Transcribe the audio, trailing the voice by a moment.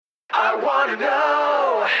I wanna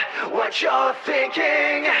know what you're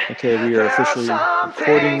thinking. Okay, we are officially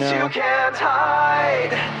recording now. You can't hide.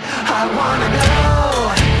 I wanna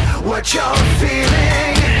know what you're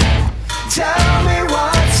feeling. Tell me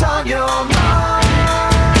what's on your mind.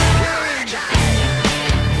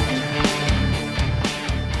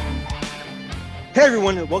 Hey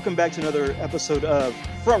everyone, and welcome back to another episode of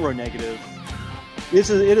Front Row Negative. It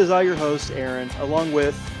is I, your host, Aaron, along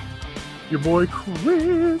with your boy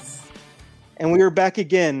Chris. And we are back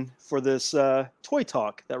again for this toy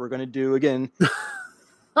talk that we're going to do again.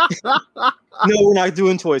 No, we're not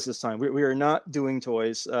doing toys this time. We are not doing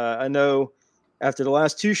toys. I know after the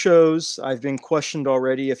last two shows, I've been questioned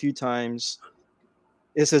already a few times.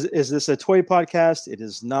 Is this a toy podcast? It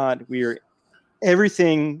is not. We are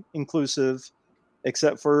everything inclusive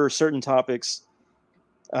except for certain topics.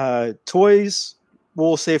 Toys,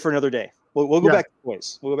 we'll save for another day. We'll go back to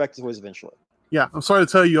toys. We'll go back to toys eventually. Yeah, I'm sorry to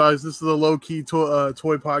tell you guys, this is a low-key toy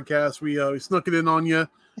podcast. We snuck it in on you.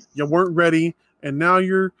 You weren't ready, and now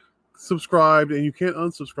you're subscribed, and you can't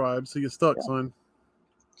unsubscribe, so you're stuck, son.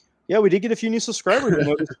 Yeah, we did get a few new subscribers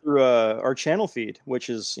through our channel feed, which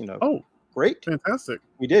is, great. Fantastic.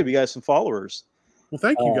 We did. We got some followers. Well,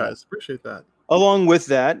 thank you guys. Appreciate that. Along with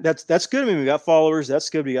that, that's good. I mean, we got followers. That's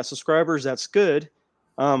good. We got subscribers. That's good.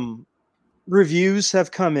 Reviews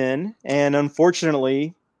have come in, and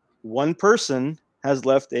unfortunately, one person has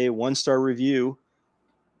left a 1-star review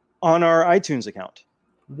on our iTunes account.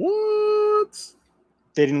 What?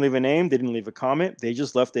 They didn't leave a name. They didn't leave a comment. They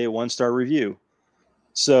just left a 1-star review.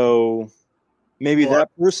 So maybe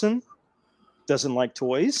that person doesn't like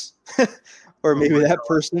toys, or maybe that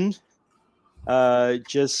person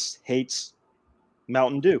just hates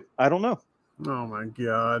Mountain Dew. I don't know. Oh my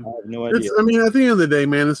God. I have no idea. At the end of the day,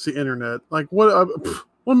 man, it's the internet. Like whatever.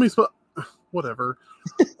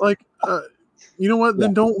 Like, you know what?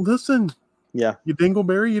 Then don't listen. Yeah. You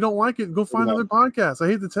dingleberry, you don't like it, go find other podcasts. I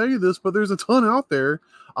hate to tell you this, but there's a ton out there.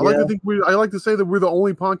 I like to say that we're the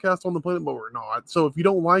only podcast on the planet, but we're not. So if you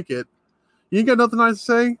don't like it, you ain't got nothing nice to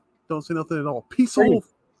say, don't say nothing at all. Peaceful.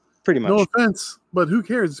 Pretty much. No offense, but who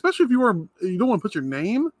cares? Especially if you don't want to put your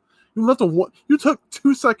name. You took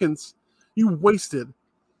 2 seconds. You wasted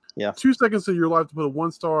 2 seconds of your life to put a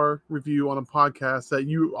 1-star review on a podcast that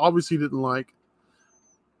you obviously didn't like.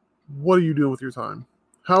 What are you doing with your time?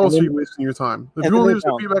 How else are you wasting your time? If you want to leave us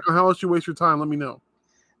some feedback on how else you waste your time, let me know.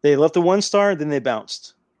 They left a 1-star, then they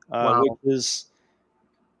bounced. Wow. Which is,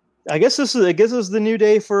 I guess this is the new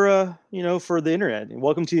day for for the internet.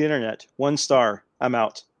 Welcome to the internet. 1 star. I'm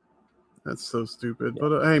out. That's so stupid. Yeah.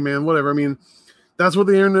 But hey, man, whatever. I mean, that's what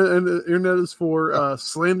the internet is for.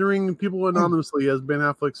 Slandering people anonymously, as Ben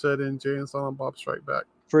Affleck said in Jay and Silent Bob Strike Back.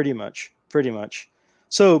 Pretty much.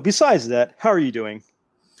 So besides that, how are you doing?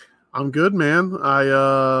 I'm good, man. I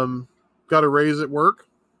got a raise at work.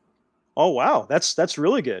 Oh wow, that's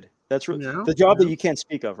really good. That's the job that you can't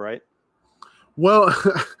speak of, right? Well,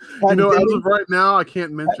 as of right now, I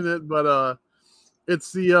can't mention it, but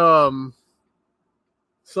it's the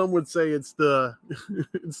some would say it's a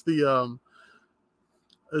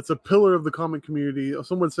pillar of the comic community.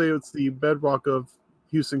 Some would say it's the bedrock of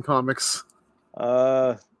Houston comics.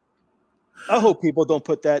 I hope people don't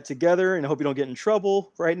put that together, and I hope you don't get in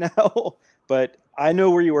trouble right now. But I know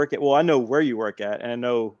where you work at. Well, I know where you work at, and I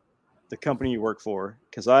know the company you work for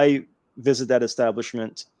because I visit that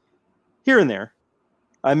establishment here and there.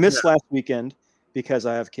 I missed last weekend because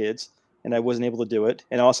I have kids, and I wasn't able to do it.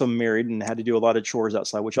 And also I'm married and had to do a lot of chores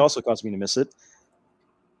outside, which also caused me to miss it.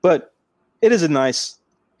 But it is a nice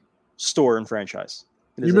store and franchise.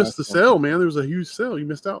 You missed the sale, man. There was a huge sale. You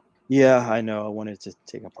missed out. Yeah, I know. I wanted to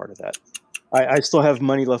take a part of that. I still have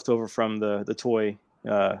money left over from the toy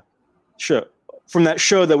show, from that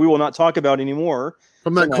show that we will not talk about anymore.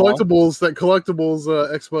 From that collectibles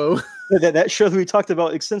expo. that show that we talked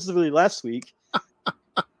about extensively last week.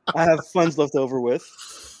 I have funds left over with.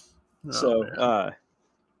 I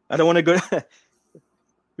don't want to go.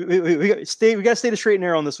 We got to stay the straight and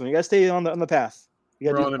narrow on this one. You got to stay on the path.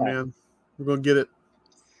 We're on it, man. We're gonna get it.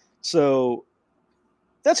 So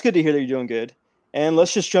that's good to hear that you're doing good. And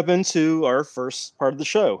let's just jump into our first part of the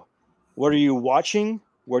show. What are you watching?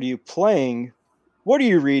 What are you playing? What are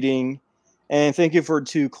you reading? And thank you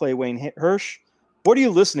to Clay Wayne Hirsch. What are you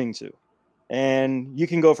listening to? And you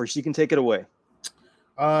can go first. You can take it away.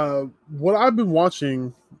 What I've been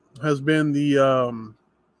watching has been the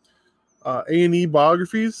A&E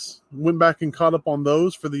biographies. Went back and caught up on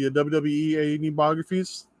those for the WWE A&E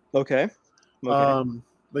biographies. Okay.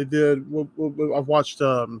 They did. I've watched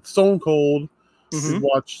Stone Cold. Mm-hmm. We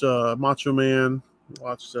watched Macho Man.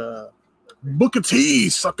 Watched Booker T,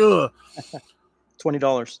 sucker.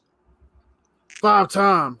 $20.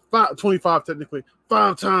 5-time, 25 technically,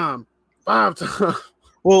 5-time, 5-time.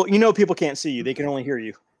 Well, people can't see you; they can only hear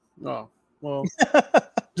you. Oh well,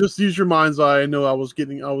 just use your mind's eye. I know I was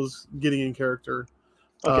getting in character.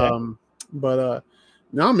 Okay.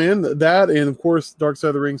 No, man, that and of course, Dark Side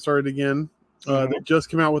of the Ring started again. They just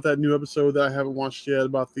came out with that new episode that I haven't watched yet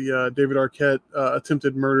about the David Arquette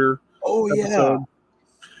attempted murder. Oh episode.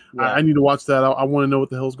 Yeah. I need to watch that. I want to know what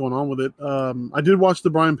the hell's going on with it. I did watch the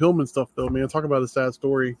Brian Pillman stuff though, man. Talk about a sad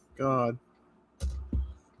story. God,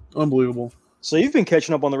 unbelievable. So you've been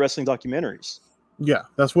catching up on the wrestling documentaries. Yeah,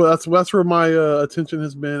 that's where my attention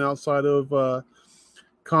has been outside of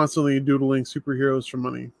constantly doodling superheroes for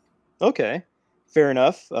money. Okay, fair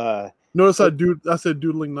enough. Notice I said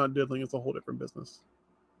doodling, not diddling. It's a whole different business.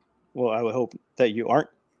 Well, I would hope that you aren't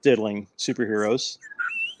diddling superheroes.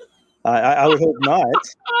 I would hope not.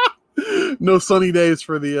 No sunny days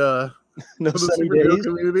for the no sunny days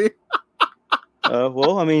community.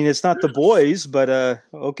 Well, I mean, it's not the boys, but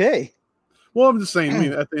okay. Well, I'm just saying. I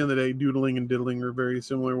mean, at the end of the day, doodling and diddling are very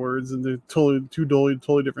similar words, and they're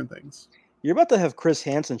totally different things. You're about to have Chris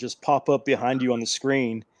Hansen just pop up behind you on the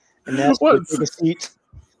screen and ask you to take a seat.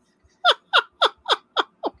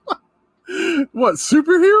 What,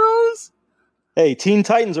 superheroes? Hey, Teen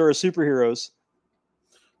Titans are superheroes.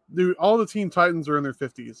 Dude, all the Teen Titans are in their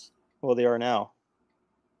 50s. Well, they are now.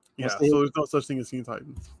 Yeah, so there's no such thing as Teen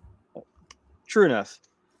Titans. True enough.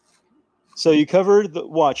 So you covered the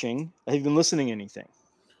watching. Have you been listening to anything?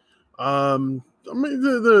 I mean,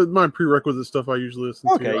 my prerequisite stuff I usually listen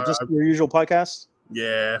to. Okay, just your usual podcasts?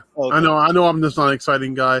 Yeah. Okay. I know I'm just not an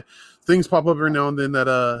exciting guy. Things pop up every now and then that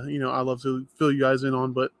I love to fill you guys in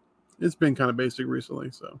on, but it's been kind of basic recently,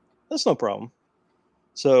 so that's no problem.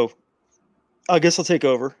 So I guess I'll take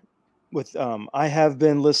over with I have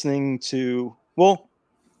been listening to, well,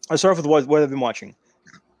 I start off with what I've been watching.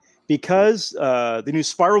 Because the new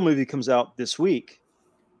Spiral movie comes out this week,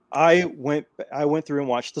 I went through and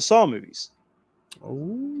watched the Saw movies.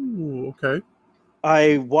 Oh, okay.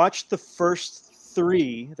 I watched the first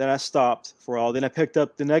 3, then I stopped for all. Then I picked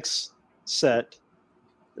up the next set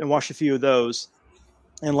and watched a few of those.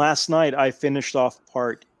 And last night I finished off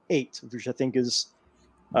part 8, which I think is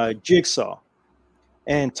Jigsaw.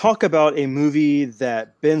 And talk about a movie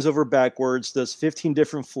that bends over backwards, does 15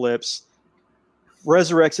 different flips,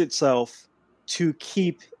 resurrects itself to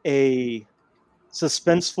keep a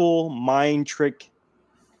suspenseful mind trick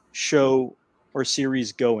show or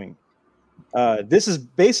series going. This is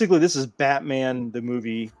Batman the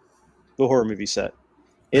movie, the horror movie set.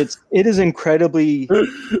 It is incredibly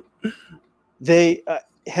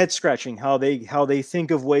head scratching how they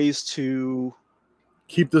think of ways to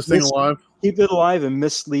keep this thing alive, keep it alive, and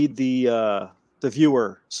mislead the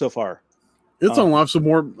viewer so far. It's on life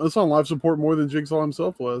support. It's on life support more than Jigsaw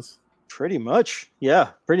himself was. Pretty much,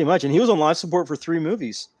 yeah, pretty much. And he was on life support for 3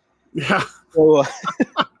 movies. Yeah. So,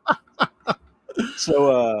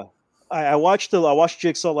 I watched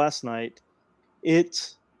Jigsaw last night.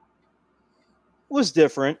 It was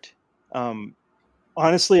different.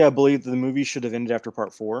 Honestly, I believe the movie should have ended after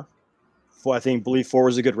part 4. I believe 4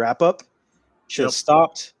 was a good wrap up. Should have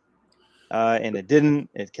stopped, and it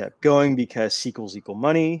didn't. It kept going because sequels equal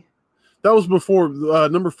money. That was before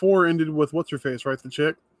number 4 ended with what's her face, right? The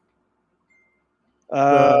chick.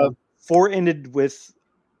 4 ended with,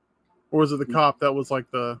 or was it the cop? That was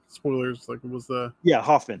like the spoilers. Like it was the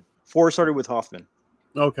Hoffman. 4 started with Hoffman.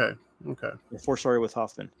 Okay. 4 started with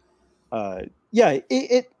Hoffman.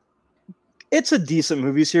 It's a decent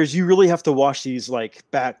movie series. You really have to watch these like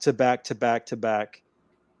back to back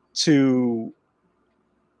to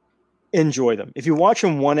enjoy them. If you watch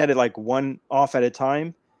them one off at a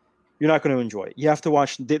time, you're not going to enjoy it. You have to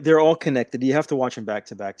watch. They're all connected. You have to watch them back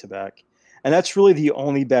to back. And that's really the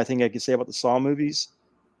only bad thing I can say about the Saw movies.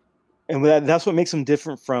 And that's what makes them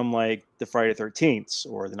different from like the Friday the 13th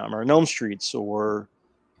or the Nightmare on Elm Streets or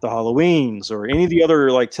the Halloweens or any of the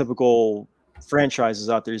other like typical franchises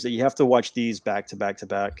out there, is that you have to watch these back to back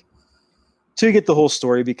to get the whole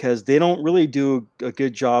story, because they don't really do a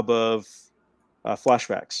good job of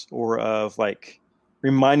flashbacks or of like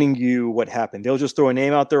reminding you what happened. They'll just throw a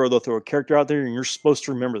name out there or they'll throw a character out there and you're supposed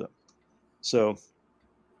to remember them. So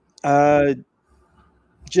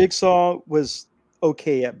Jigsaw was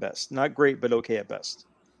okay at best. Not great, but okay at best.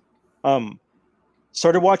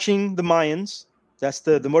 Started watching The Mayans. That's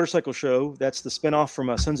the motorcycle show. That's the spinoff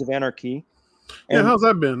from Sons of Anarchy. And how's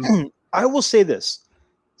that been? I will say this.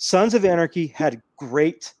 Sons of Anarchy had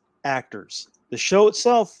great actors. The show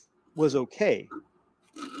itself was okay,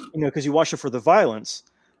 because you watch it for the violence,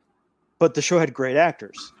 but the show had great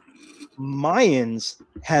actors. Mayans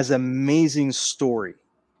has amazing story.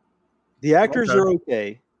 The actors are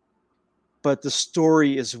okay, but the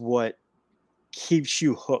story is what keeps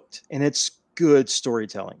you hooked, and it's good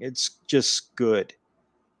storytelling. It's just good.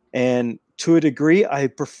 And to a degree, I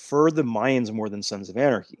prefer the Mayans more than Sons of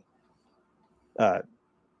Anarchy.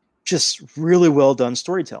 Just really well done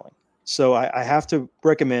storytelling. So I have to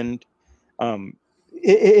recommend,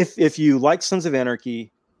 if you like Sons of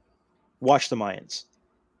Anarchy, watch the Mayans.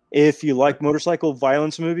 If you like motorcycle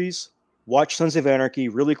violence movies, watch Sons of Anarchy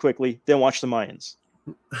really quickly, then watch the Mayans.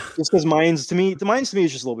 Just because the Mayans to me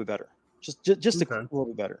is just a little bit better. Just a little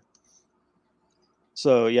bit better.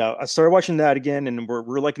 So yeah, I started watching that again, and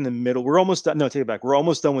we're like in the middle. We're almost done. No, take it back. We're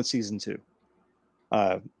almost done with season 2.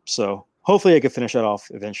 So hopefully I can finish that off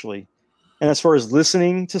eventually. And as far as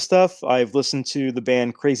listening to stuff, I've listened to the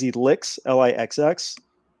band Crazy Lixx, Lixx,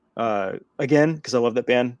 again, because I love that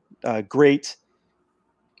band. Great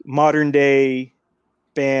modern day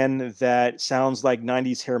band that sounds like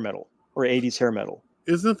 90s hair metal or 80s hair metal.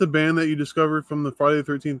 Isn't it the band that you discovered from the Friday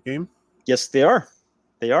the 13th game? Yes, they are.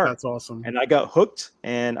 They are. That's awesome. And I got hooked,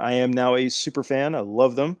 and I am now a super fan. I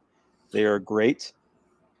love them. They are great.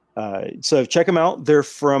 So check them out. They're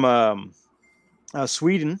from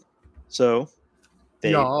Sweden. So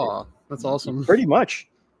that's awesome. Pretty much.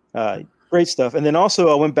 Great stuff. And then also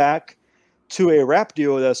I went back to a rap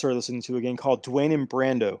duo that I started listening to again called Dwayne and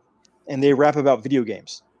Brando. And they rap about video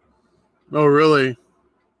games. Oh, really?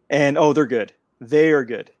 And they're good. They are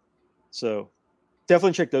good. So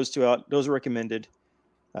definitely check those two out. Those are recommended.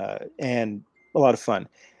 And a lot of fun.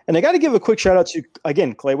 And I got to give a quick shout out to,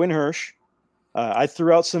 again, Clay Winhirsch. I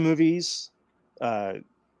threw out some movies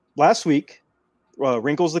last week,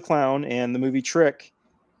 Wrinkles the Clown and the movie Trick,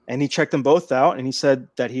 and he checked them both out, and he said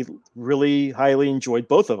that he really highly enjoyed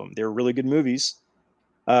both of them. They were really good movies.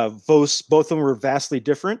 Both of them were vastly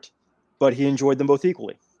different, but he enjoyed them both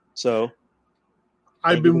equally. So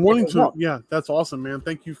I've been wanting to. Yeah, that's awesome, man.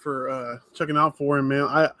 Thank you for checking out for him, man.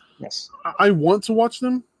 I want to watch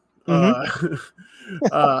them. Mm-hmm.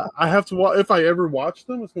 I have to watch. If I ever watch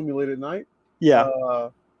them, it's going to be late at night. Yeah.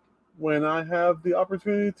 When I have the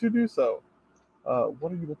opportunity to do so.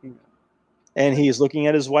 What are you looking at? And he's looking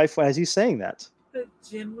at his wife as he's saying that. The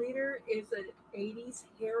gym leader is an 80s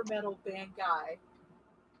hair metal band guy.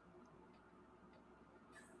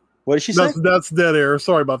 What did she say? That's dead air.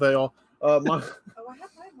 Sorry about that, y'all. I have my mic.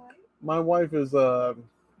 My wife is playing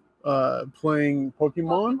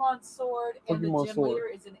Pokemon. Pokemon Sword, and the gym leader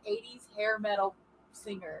is an 80s hair metal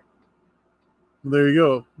singer. There you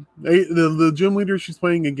go. The gym leader she's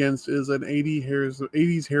playing against is an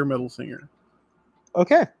 80s hair metal singer.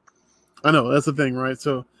 Okay. I know, that's the thing, right?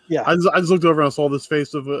 So yeah, I just looked over and I saw this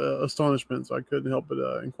face of astonishment, so I couldn't help but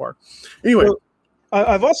inquire. Anyway, well,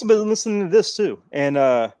 I've also been listening to this too, and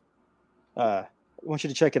I want you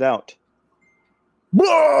to check it out.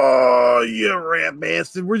 Whoa, you rat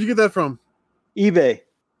bastard! Where'd you get that from? eBay.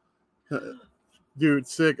 Dude,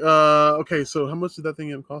 sick. Okay, so how much did that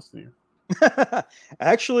thing end up costing you?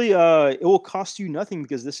 Actually, it will cost you nothing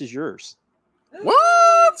because this is yours.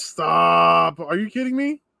 What? Stop! Are you kidding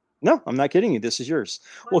me? No, I'm not kidding you. This is yours.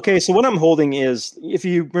 Okay, so what I'm holding is, if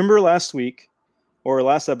you remember last week or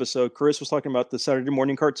last episode, Chris was talking about the Saturday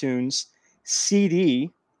Morning Cartoons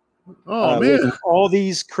CD. Oh, man. All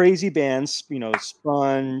these crazy bands,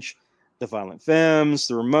 Sponge, the Violent Femmes,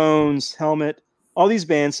 the Ramones, Helmet, all these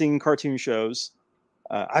bands singing cartoon shows.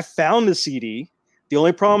 I found the CD. The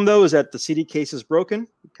only problem, though, is that the CD case is broken.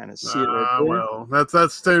 You kind of see it right there. Well, that's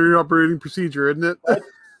standard operating procedure, isn't it?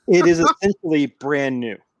 It is essentially brand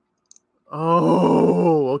new.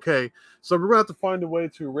 Oh, okay. So we're going to have to find a way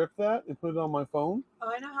to rip that and put it on my phone. Oh,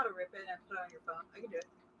 I know how to rip it and put it on your phone. I can do it.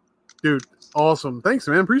 Dude, awesome. Thanks,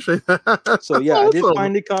 man. Appreciate that. So, yeah, awesome. I did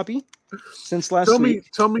find a copy since last week.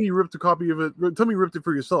 Tell me you ripped a copy of it. Tell me you ripped it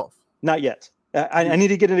for yourself. Not yet. I need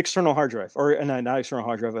to get an external hard drive. Or not external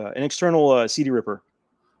hard drive, an external CD ripper.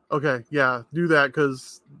 Okay, yeah, do that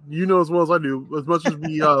because you know as well as I do. As much as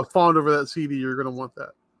we fawned over that CD, you're going to want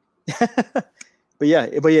that. But yeah,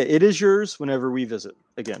 it is yours whenever we visit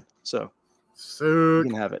again. So you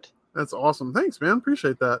can have it. That's awesome. Thanks, man.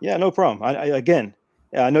 Appreciate that. Yeah, no problem. I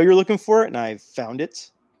know you're looking for it, and I found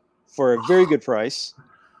it for a very good price.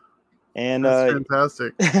 And that's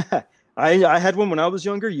fantastic. I had one when I was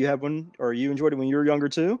younger. You had one, or you enjoyed it when you were younger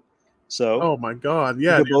too. So oh my god,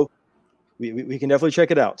 yeah. We can definitely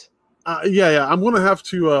check it out. Yeah. I'm going to have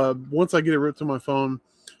to once I get it ripped to my phone.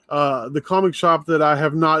 The comic shop that I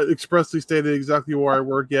have not expressly stated exactly where I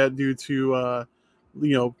work yet due to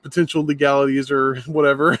potential legalities or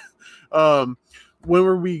whatever.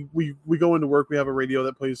 Whenever we go into work, we have a radio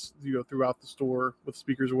that plays throughout the store with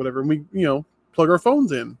speakers or whatever, and we plug our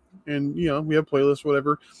phones in and we have playlists,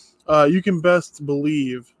 whatever. You can best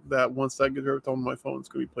believe that once that gets hooked on my phone, it's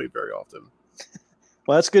going to be played very often.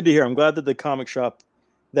 Well, that's good to hear. I'm glad that the comic shop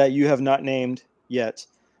that you have not named yet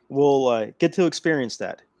will get to experience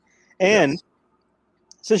that. And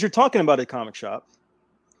since you're talking about a comic shop,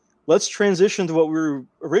 let's transition to what we were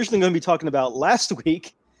originally going to be talking about last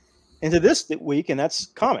week into this week, and that's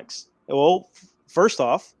comics. Well, first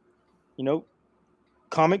off,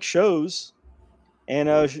 comic shows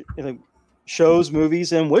and shows,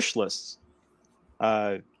 movies, and wish lists.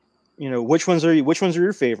 Which ones are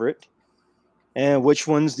your favorite, and which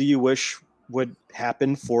ones do you wish would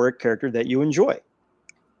happen for a character that you enjoy?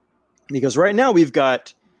 Because right now we've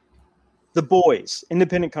got The Boys,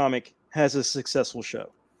 independent comic, has a successful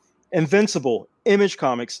show. Invincible, Image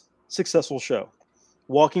Comics, successful show.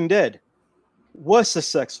 Walking Dead was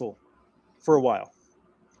successful for a while.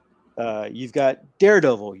 You've got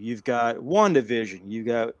Daredevil, you've got WandaVision, you've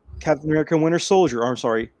got Captain America Winter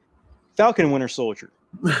Soldier, Falcon Winter Soldier,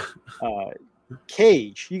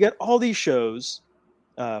 Cage. You got all these shows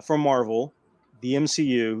from Marvel, the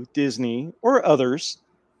MCU, Disney, or others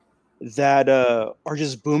that are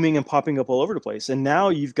just booming and popping up all over the place. And now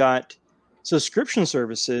you've got subscription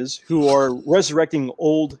services who are resurrecting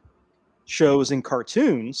old shows and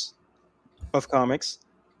cartoons of comics,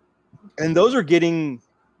 and those are getting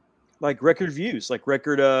like record views, like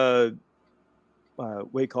record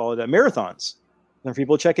marathons, and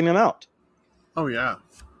people checking them out. Oh yeah.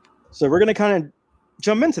 So we're going to kind of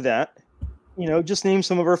jump into that, just name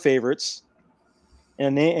some of our favorites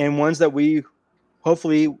and ones that we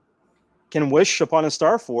hopefully can wish upon a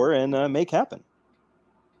star for and make happen.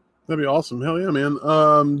 That'd be awesome. Hell yeah, man. You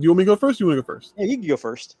want me to go first? You want to go first? Yeah, you can go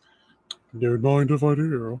first. They're going to fight a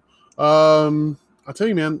hero. I'll tell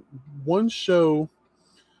you, man, one show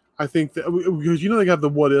I think that, because they got the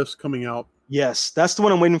What Ifs coming out. Yes, that's the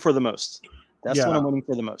one I'm waiting for the most. The one I'm waiting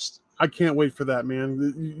for the most. I can't wait for that,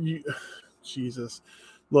 man. Jesus.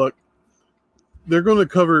 Look, they're going to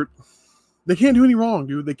cover... They can't do any wrong,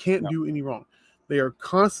 dude. They can't do any wrong. They are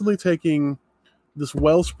constantly taking this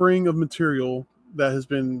wellspring of material that has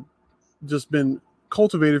been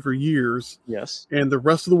cultivated for years. Yes. And the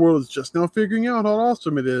rest of the world is just now figuring out how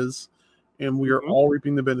awesome it is, and we are all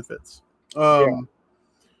reaping the benefits. I'm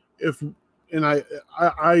a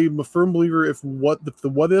firm believer if the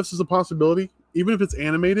What Ifs is a possibility, even if it's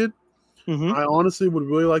animated, I honestly would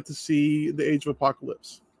really like to see the Age of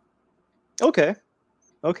Apocalypse. Okay.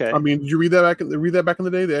 I mean, did you read that back in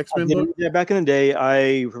the day, the X-Men book? Yeah, back in the day,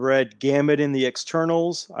 I read Gambit and the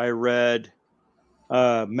Externals. I read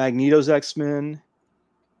Magneto's X-Men.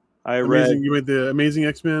 You read the Amazing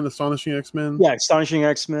X-Men, Astonishing X-Men. Yeah, Astonishing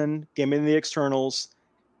X-Men, Gambit and the Externals,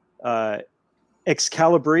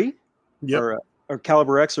 Excalibur, or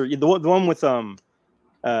Caliber X, or the one with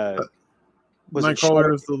Nightcrawler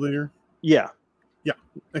is the leader. Yeah.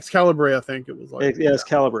 Excalibur, I think it was like. Yeah,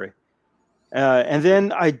 Excalibur. And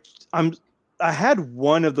then I had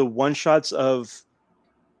one of the one shots of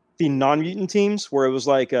the non-mutant teams where it was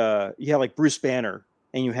like you had like Bruce Banner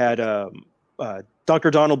and you had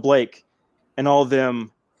Dr. Donald Blake and all of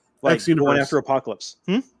them like going after Apocalypse.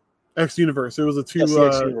 X Universe. It was a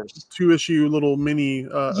two issue little mini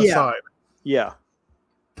aside. Yeah.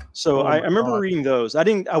 So I remember reading those.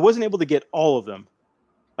 I wasn't able to get all of them,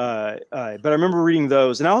 but I remember reading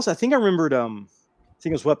those, and I think I remembered. I think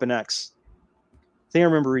it was Weapon X. I think I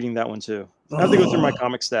remember reading that one too. I have to go through my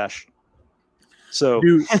comic stash. So,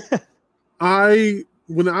 dude, when I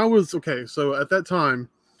was so at that time,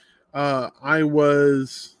 I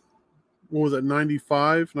was, what was it,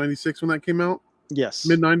 95, 96 when that came out? Yes.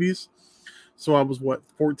 Mid 90s. So I was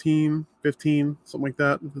 14, 15, something like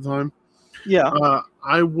that at the time. Yeah.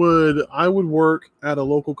 I would work at a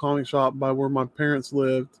local comic shop by where my parents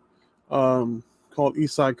lived, called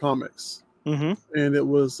Eastside Comics. And it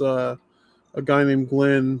was a guy named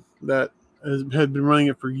Glenn that had been running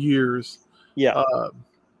it for years. Yeah.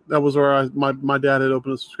 That was where my dad had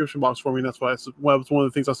opened a subscription box for me. And that's why that was one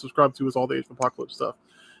of the things I subscribed to was all the Age of Apocalypse stuff.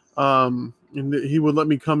 And he would let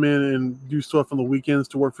me come in and do stuff on the weekends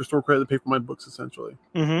to work for store credit to pay for my books, essentially.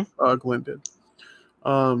 Glenn did.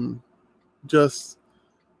 Just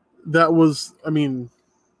that was,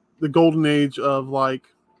 the golden age of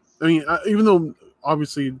even though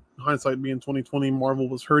obviously hindsight being 2020, Marvel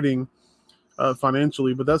was hurting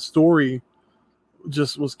financially, but that story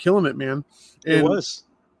just was killing it, man. And it was.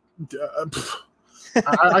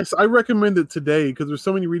 I recommend it today because there's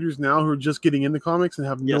so many readers now who are just getting into comics and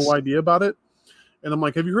have no idea about it. And I'm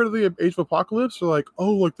like, have you heard of the Age of Apocalypse? They're like,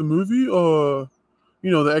 oh, like the movie, the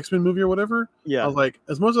X-Men movie or whatever. Yeah. I was like,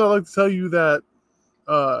 as much as I like to tell you that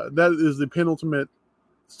that is the penultimate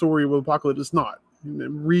story with Apocalypse. It's not.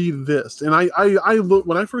 Read this. And I look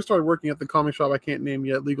when I first started working at the comic shop I can't name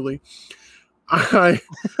yet legally. I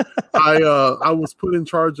was put in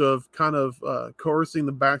charge of kind of coercing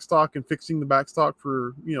the backstock and fixing the backstock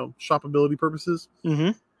for shoppability purposes.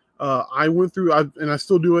 Mm-hmm. I went through, and I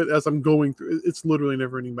still do it as I'm going through. It's literally a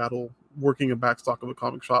never-ending battle working a backstock of a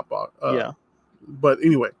comic shop. Yeah. But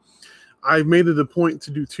anyway, I've made it a point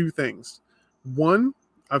to do two things. One,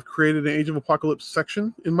 I've created an Age of Apocalypse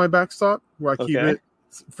section in my backstock where I keep it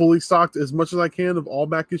fully stocked as much as I can of all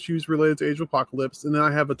back issues related to Age of Apocalypse, and then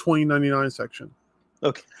I have a 2099 section.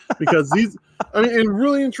 Okay. Because these, I mean, and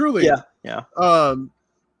really and truly, yeah.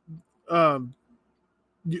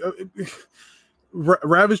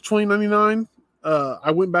 Ravage 2099.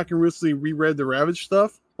 I went back and recently reread the Ravage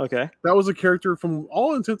stuff. Okay. That was a character, from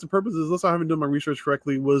all intents and purposes, unless I haven't done my research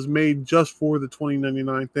correctly, was made just for the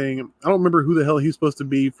 2099 thing. I don't remember who the hell he's supposed to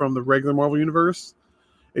be from the regular Marvel universe.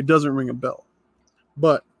 It doesn't ring a bell.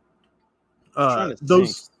 But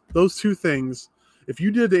those two things, if you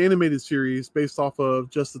did the animated series based off of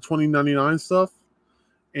just the 2099 stuff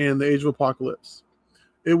and the Age of Apocalypse,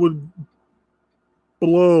 it would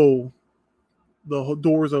blow the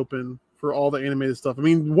doors open for all the animated stuff.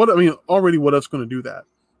 Already What If's going to do that.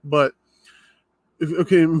 But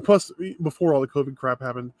and plus, before all the COVID crap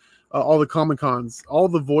happened, all the Comic-Cons, all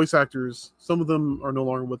the voice actors, some of them are no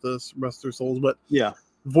longer with us, rest their souls, but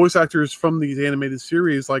voice actors from these animated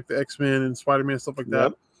series like the X-Men and Spider-Man, stuff like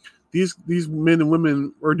that, these men and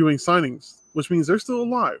women are doing signings, which means they're still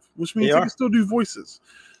alive, which means they can still do voices.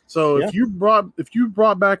 So if you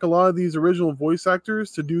brought back a lot of these original voice actors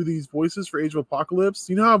to do these voices for Age of Apocalypse,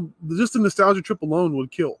 you know how just the nostalgia trip alone would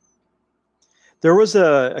kill. There was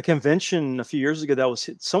a convention a few years ago that was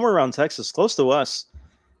somewhere around Texas, close to us,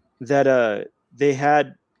 that they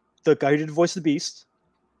had the guy who did the voice of the Beast,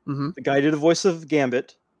 the guy who did the voice of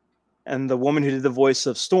Gambit, and the woman who did the voice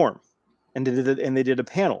of Storm, and they did a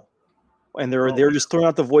panel, and they were just throwing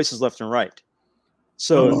out the voices left and right.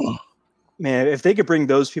 So, man, if they could bring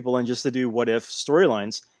those people in just to do What If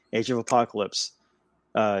storylines, Age of Apocalypse,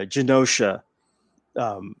 Genosha,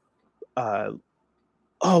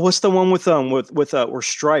 what's the one with where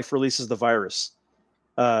Strife releases the virus?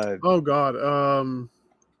 Holy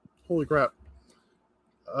crap!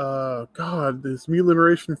 This Mutant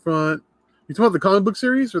Liberation Front. You talking about the comic book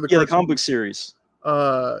series or the comic book series?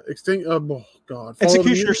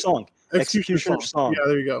 Executioner Song. Yeah,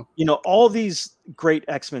 there you go. All these great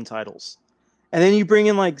X-Men titles, and then you bring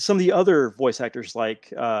in like some of the other voice actors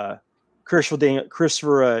like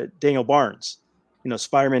Christopher Daniel Barnes.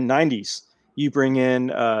 Spider-Man 90s. You bring in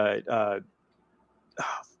the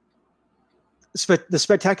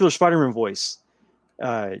Spectacular Spider-Man voice.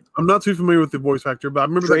 I'm not too familiar with the voice actor, but I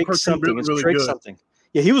remember Drake that cartoon really Drake good. Something.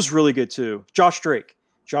 Yeah, he was really good too. Josh Drake.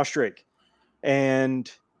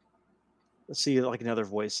 And let's see, like another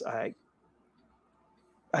voice. I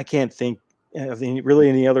can't think of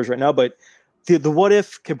any others right now, but the What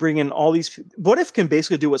If can bring in all these. What If can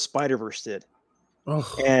basically do what Spider-Verse did.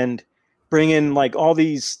 And bring in like all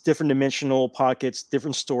these different dimensional pockets,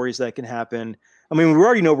 different stories that can happen. I mean, we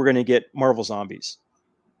already know we're going to get Marvel Zombies.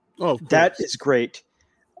 That is great.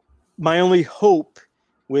 My only hope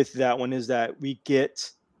with that one is that we get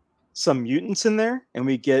some mutants in there and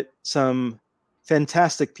we get some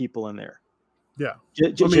fantastic people in there. Yeah.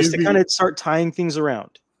 Just to kind of start tying things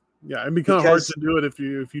around. Yeah, it'd be kind of hard to do it if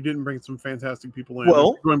you didn't bring some fantastic people in.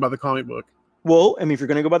 Well, going by the comic book. Well, I mean, if you're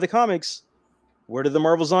going to go by the comics, where did the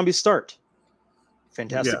Marvel Zombies start?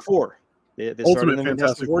 Fantastic Four. They started in the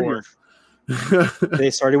Fantastic Four. They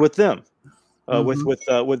started with them,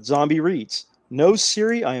 with Zombie Reeds. No,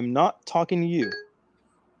 Siri, I am not talking to you.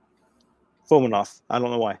 Phone went off. I don't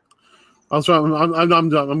know why. I'm trying. I'm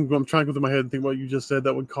trying to go through my head and think what you just said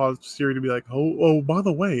that would cause Siri to be like, oh, by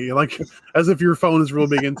the way, like as if your phone is real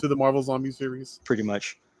big into the Marvel Zombie series. Pretty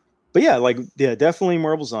much, but definitely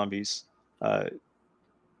Marvel Zombies. I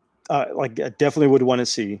definitely would want to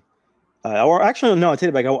see. Or actually, no, I take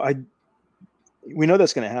it back. We know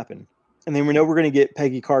that's going to happen, and then we know we're going to get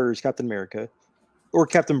Peggy Carter's Captain America, or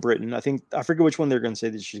Captain Britain. I forget which one they're going to say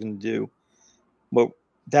that she's going to do, but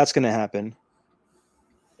that's going to happen.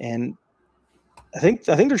 And I think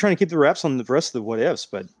they're trying to keep the wraps on the rest of the What Ifs,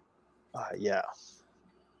 but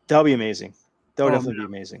that'll be amazing. That would definitely be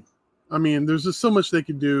amazing. I mean, there's just so much they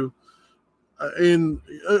could do.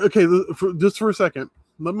 Just for a second,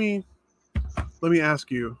 let me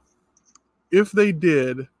ask you, if they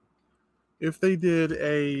did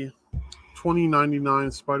a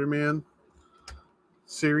 2099 Spider-Man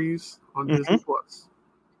series on Disney Plus,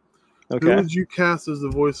 who would you cast as the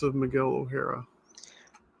voice of Miguel O'Hara?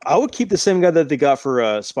 I would keep the same guy that they got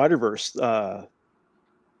for Spider-Verse.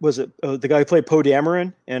 Was it the guy who played Poe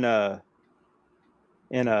Dameron in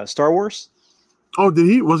Star Wars? Oh,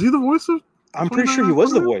 was he the voice of? I'm pretty sure he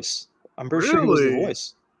was the voice. I'm pretty sure he was the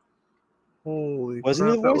voice. Holy Wasn't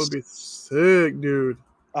crap, he the voice? That would be sick, dude.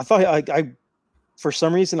 I thought I for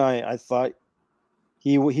some reason I thought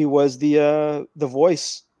he was the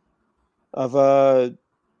voice of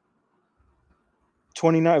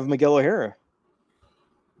 29 of Miguel O'Hara.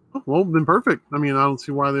 Well, then perfect. I mean, I don't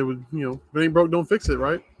see why they would, if it ain't broke, don't fix it,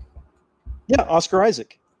 right? Yeah, Oscar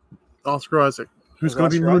Isaac. Oscar Isaac, who's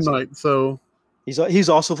going to be Moon Knight. So he's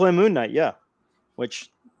also playing Moon Knight, yeah.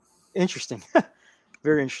 Which interesting,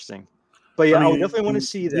 very interesting. But yeah, I would definitely want to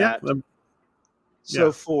see that. Yeah,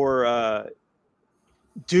 so for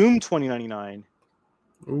Doom 2099,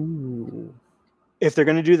 ooh, if they're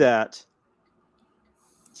going to do that,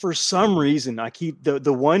 for some reason, I keep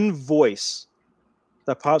the one voice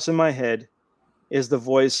that pops in my head is the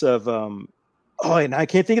voice of and I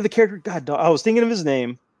can't think of the character. God, I was thinking of his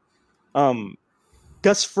name.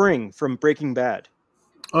 Gus Fring from Breaking Bad.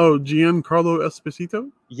 Oh, Giancarlo Esposito?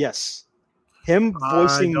 Yes. Him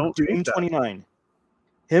voicing Doom 29.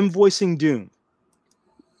 Him voicing Doom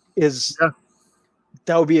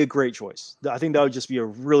that would be a great choice. I think that would just be a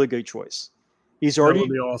really good choice. That would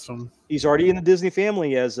be awesome. He's already in the Disney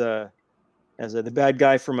family as the bad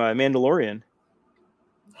guy from Mandalorian.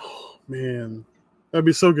 Oh, man, that'd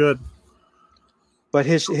be so good. But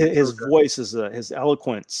his voice is his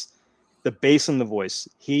eloquence, the bass in the voice.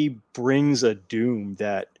 He brings a Doom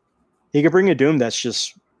that he could bring a Doom that's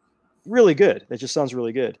just really good. That just sounds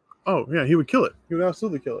really good. Oh yeah, he would kill it. He would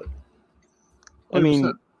absolutely kill it. 100%. I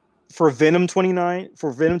mean, for Venom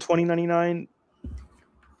 2099.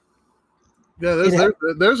 Yeah,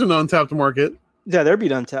 there's an untapped market. Yeah, there'd be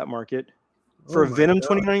an untapped market. For Venom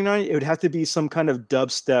 2099, it would have to be some kind of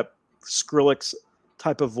dubstep Skrillex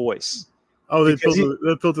type of voice. Oh, they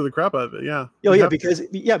filter the crap out of it. Yeah. Oh yeah,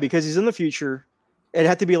 because he's in the future. It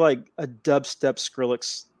had to be like a dubstep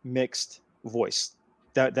Skrillex mixed voice.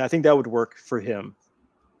 That I think that would work for him.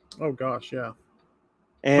 Oh gosh, yeah.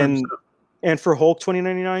 100%. And for Hulk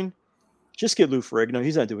 2099, just get Lou Ferrigno.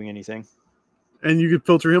 He's not doing anything. And you could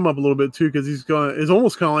filter him up a little bit too, because it's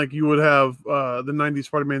almost kind of like you would have the 90s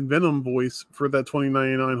Spider-Man Venom voice for that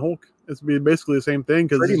 2099 Hulk. It's basically the same thing,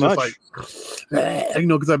 because it's just like,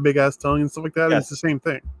 because that big ass tongue and stuff like that. Yeah. It's the same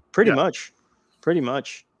thing. Pretty much.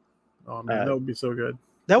 Oh man, that would be so good.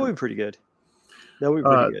 That would be pretty good. That would be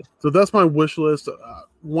pretty good. So that's my wish list.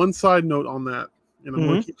 One side note on that, and I'm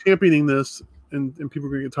going to keep championing this, and people are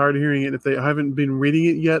going to get tired of hearing it if they haven't been reading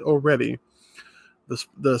it yet already.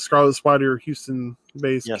 The Scarlet Spider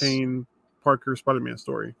Houston-based Kane Parker Spider-Man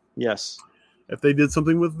story. Yes. If they did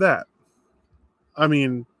something with that, I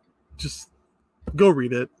mean, just go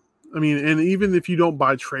read it. I mean, and even if you don't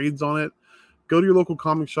buy trades on it, go to your local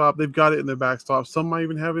comic shop. They've got it in their backstop. Some might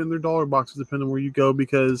even have it in their dollar boxes, depending on where you go,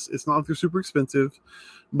 because it's not like they're super expensive.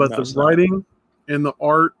 But the writing and the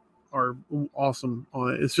art are awesome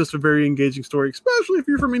on it. It's just a very engaging story, especially if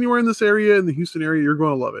you're from anywhere in this area, in the Houston area, you're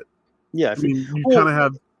going to love it. Yeah, I mean, you kind of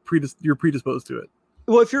have you're predisposed to it.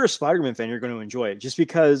 Well, if you're a Spider-Man fan, you're going to enjoy it just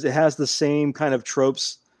because it has the same kind of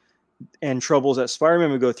tropes and troubles that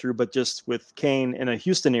Spider-Man would go through, but just with Kane in a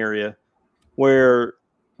Houston area where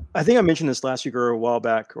I think I mentioned this last week or a while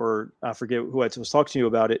back, or I forget who I was talking to you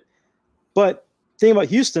about it. But the thing about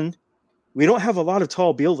Houston, we don't have a lot of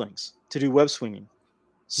tall buildings to do web swinging.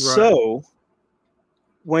 Right. So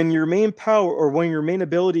when your main power or one of your main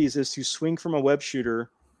abilities is to swing from a web shooter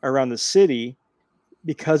around the city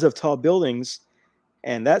because of tall buildings,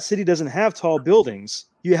 and that city doesn't have tall buildings,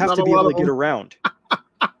 you have to be able to get around.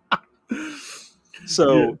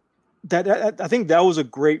 So that I think that was a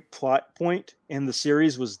great plot point in the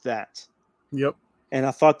series, was that. Yep. And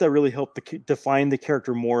I thought that really helped define the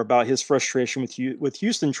character more about his frustration with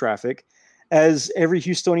Houston traffic, as every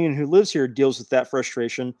Houstonian who lives here deals with that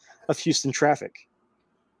frustration of Houston traffic.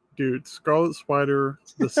 Dude, Scarlet Spider,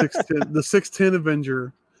 the 6'10", the 6'10"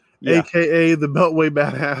 Avenger, aka the Beltway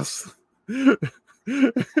Badass.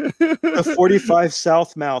 The 45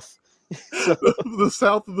 South mouth. So, the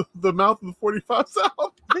south of the mouth of the 45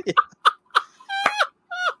 South.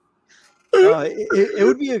 It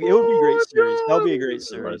would be a great series. That would be a great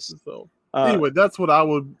series. So, anyway, that's what I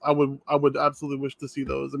would absolutely wish to see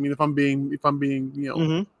those. I mean, if I'm being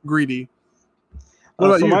greedy.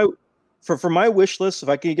 What about you? For my wish list, if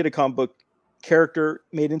I can get a comic book character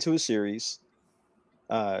made into a series,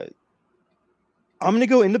 I'm going to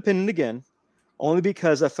go independent again, only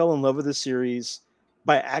because I fell in love with the series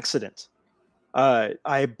by accident.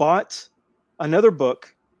 I bought another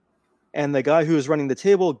book And the guy who was running the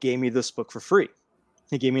table gave me this book for free.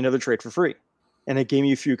 He gave me another trade for free, and it gave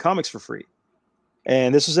me a few comics for free.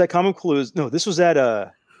 And this was at Comicpalooza. No, this was at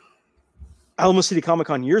Alamo City Comic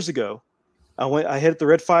Con years ago. I hit the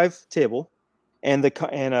Red 5 table, and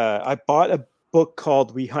I bought a book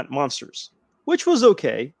called We Hunt Monsters, which was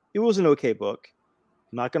okay. It was an okay book.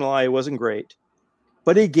 I'm not gonna lie, it wasn't great,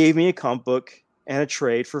 but he gave me a comic book and a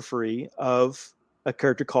trade for free of a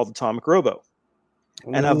character called Atomic Robo.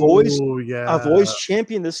 And I've always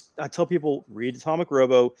championed this. I tell people, read Atomic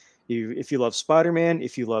Robo. If you love Spider-Man,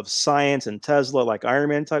 if you love science and Tesla, like Iron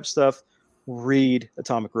Man type stuff, read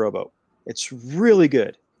Atomic Robo. It's really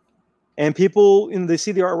good. And people, they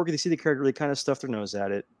see the artwork, they see the character, they kind of stuff their nose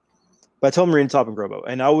at it. But I tell them read Atomic Robo.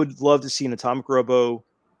 And I would love to see an Atomic Robo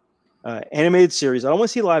animated series. I don't want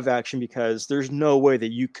to see live action because there's no way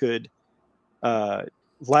that you could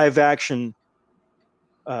live action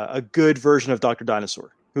a good version of Dr.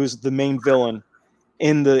 Dinosaur, who's the main villain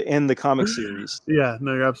in the comic series. Yeah,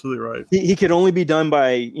 no, you're absolutely right. He could only be done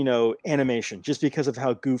by animation, just because of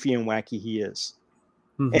how goofy and wacky he is.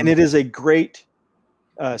 Mm-hmm. And it is a great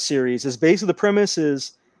series. It's basically, the premise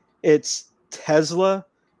is it's Tesla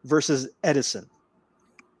versus Edison,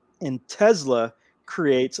 and Tesla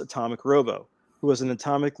creates Atomic Robo, who is an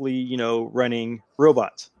atomically running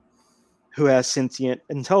robot who has sentient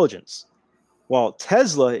intelligence. While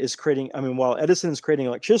while Edison is creating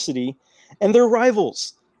electricity, and they're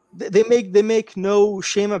rivals. They make no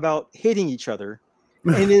shame about hating each other,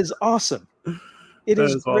 and it is awesome. It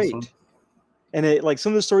is great. Awesome. And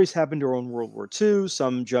some of the stories happen during World War II,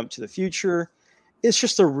 some jump to the future. It's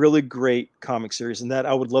just a really great comic series, and that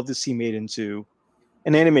I would love to see made into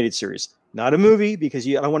an animated series, not a movie, because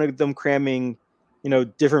I don't want them cramming,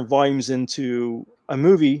 different volumes into a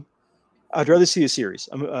movie. I'd rather see a series,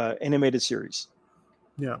 animated series.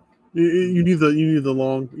 Yeah, you need the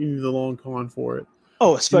long con for it.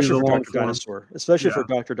 Oh, especially for Dr. Dinosaur, for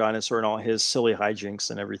Dr. Dinosaur and all his silly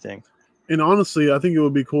hijinks and everything. And honestly, I think it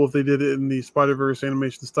would be cool if they did it in the Spider-Verse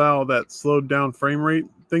animation style, that slowed down frame rate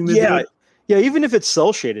thing. Yeah, even if it's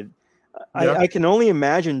cel shaded, I can only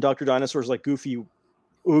imagine Dr. Dinosaur's goofy,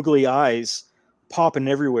 oogly eyes popping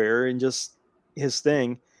everywhere and just his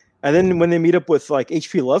thing. And then when they meet up with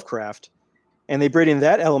H.P. Lovecraft, and they bring in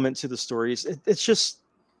that element to the stories, it's just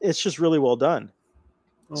really well done.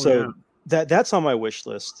 That's on my wish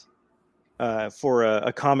list for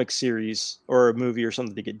a comic series or a movie or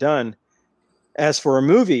something to get done. As for a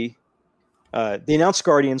movie, they announced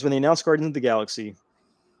Guardians. When they announced Guardians of the Galaxy,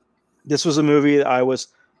 this was a movie that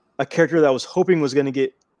a character that I was hoping was going to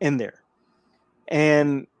get in there.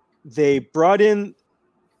 And they brought in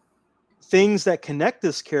things that connect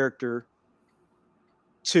this character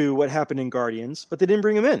to what happened in Guardians, but they didn't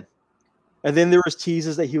bring him in. And then there was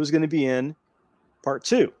teases that he was going to be in part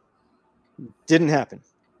 2. Didn't happen.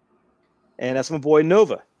 And that's my boy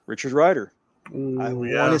Nova, Richard Rider. I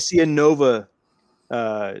want to see a Nova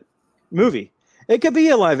movie. It could be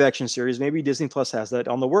a live action series. Maybe Disney Plus has that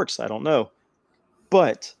on the works. I don't know.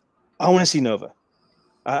 But I want to see Nova.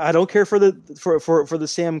 I don't care for the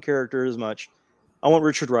Sam character as much. I want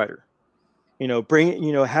Richard Rider.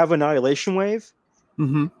 Have Annihilation Wave.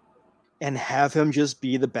 Mm-hmm. And have him just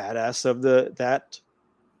be the badass of that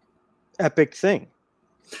epic thing.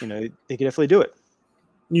 They could definitely do it.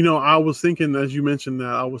 I was thinking, as you mentioned that,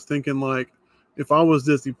 I was thinking if I was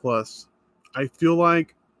Disney Plus, I feel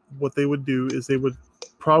like what they would do is they would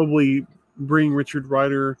probably bring Richard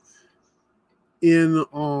Rider in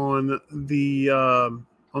on the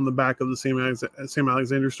back of the Sam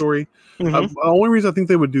Alexander story. Mm-hmm. The only reason I think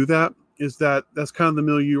they would do that is that's kind of the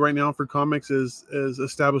milieu right now for comics is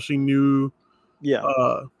establishing new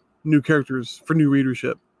characters for new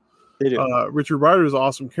readership. They do. Richard Rider is an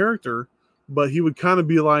awesome character, but he would kind of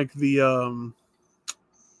be like the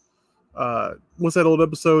what's that old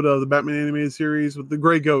episode of the Batman animated series with the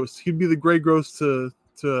Gray Ghost? He'd be the Gray Ghost to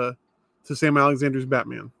Sam Alexander's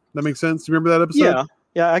Batman. That makes sense. You remember that episode?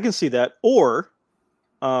 Yeah, I can see that. Or,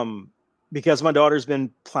 because my daughter's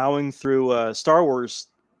been plowing through Star Wars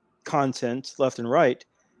content left and right,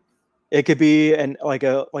 it could be like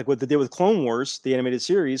what they did with Clone Wars, the animated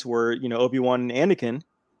series, where Obi-Wan and Anakin,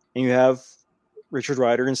 and you have Richard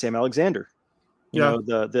Rider and Sam Alexander. That's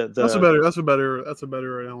a better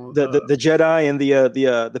the Jedi and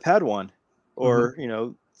the Padawan, or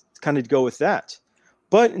kind of go with that.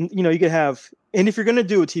 But you could have, and if you're going to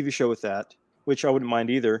do a TV show with that, which I wouldn't mind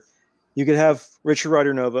either, you could have Richard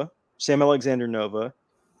Rider Nova, Sam Alexander Nova,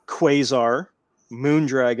 Quasar,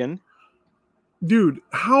 Moondragon. Dude,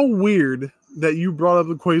 how weird that you brought up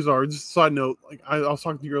the Quasar. Just a side note, like I was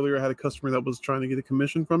talking to you earlier, I had a customer that was trying to get a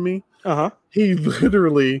commission from me. He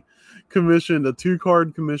literally commissioned a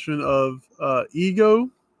 2-card commission of Ego.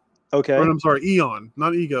 Okay. Or, I'm sorry, Eon,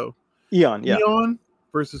 not Ego. Eon, yeah. Eon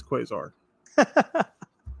versus Quasar.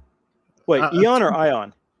 Wait, Eon or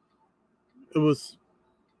Ion? It was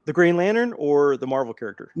the Green Lantern or the Marvel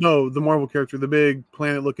character? No, the Marvel character, the big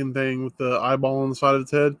planet-looking thing with the eyeball on the side of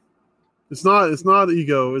its head. It's not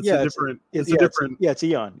Ego. It's a different. It's Eon. Yeah,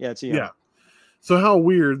 it's Eon. Yeah. So how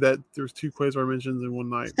weird that there's 2 Quasar mentions in one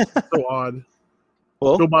night. So odd.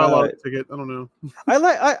 Well, go buy a lottery ticket. I don't know. I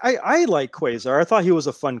like Quasar. I thought he was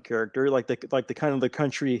a fun character, like the kind of the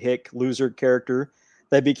country hick loser character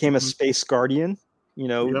that became a space guardian. You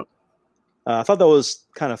know, Yep. I thought that was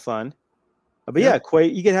kind of fun. But yeah,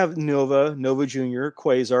 you could have Nova Jr.,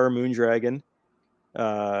 Quasar, Moondragon.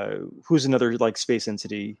 Who's another like space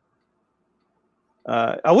entity?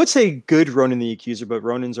 I would say good Ronan the Accuser, but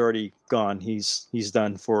Ronan's already gone. He's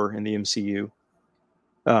done for in the MCU.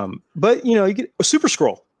 But you know, you get a Super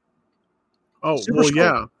Skrull. Oh, Super well, Skrull.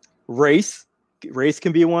 yeah. Wraith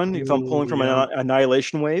can be one if I'm pulling from an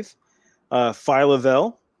Annihilation Wave.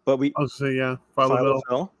 Phyla-Vell, but I'll say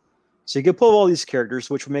Phyla-Vell. So you could pull all these characters,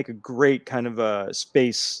 which would make a great kind of a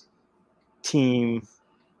space team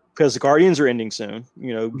because the Guardians are ending soon.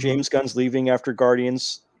 You know, James Gunn's leaving after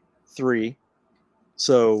Guardians 3.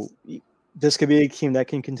 So this could be a team that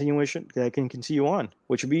can continue on,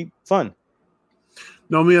 which would be fun.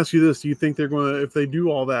 Now, let me ask you this. Do you think they're going to, if they do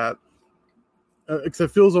all that, because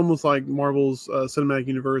it feels almost like Marvel's cinematic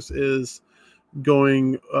universe is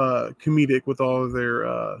going comedic with all of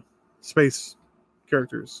their space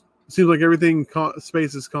characters. It seems like everything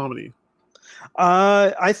space is comedy.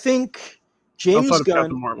 I think James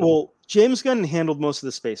Gunn handled most of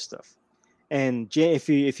the space stuff. And if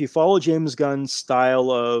you follow James Gunn's style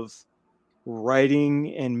of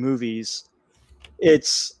writing and movies,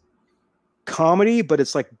 it's comedy, but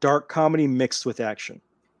it's like dark comedy mixed with action.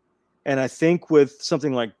 And I think with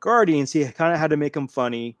something like Guardians, he kind of had to make them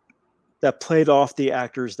funny that played off the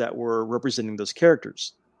actors that were representing those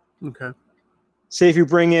characters. Okay. Say if you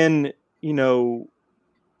bring in, you know,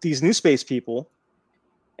 these new space people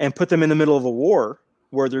and put them in the middle of a war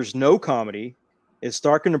where there's no comedy, it's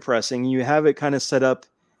dark and depressing. You have it kind of set up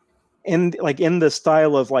in the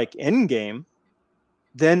style of like Endgame,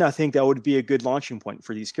 then I think that would be a good launching point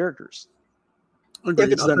for these characters.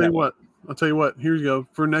 Agreed. I'll tell you what. Here you go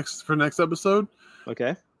for next episode.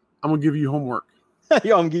 Okay. I'm gonna give you homework.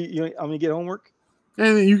 I'm gonna get homework.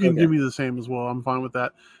 And you can give me the same as well. I'm fine with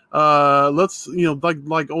that. Let's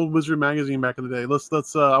like old Wizard magazine back in the day.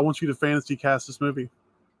 Let's I want you to fantasy cast this movie.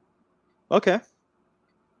 Okay.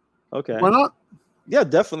 Why not? Yeah,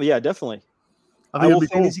 definitely. I will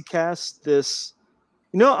fantasy cast this.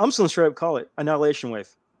 You know, I'm just gonna straight up call it Annihilation Wave.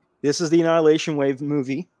 This is the Annihilation Wave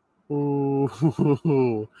movie.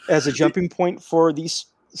 Ooh. As a jumping point for these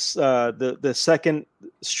the second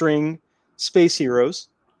string space heroes,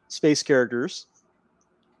 space characters.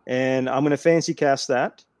 And I'm gonna fantasy cast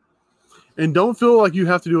that. And don't feel like you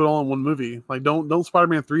have to do it all in one movie. Like don't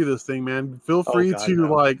Spider-Man 3 this thing, man. Feel free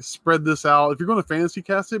to spread this out. If you're going to fantasy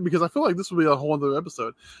cast it, because I feel like this will be a whole other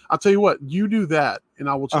episode. I'll tell you what, you do that and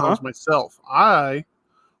I will challenge myself. I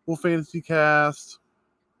will fantasy cast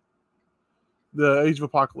the Age of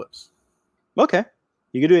Apocalypse. Okay.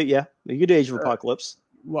 You can do it, yeah. You can do Age of Apocalypse.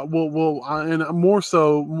 Well, and more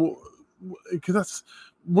so because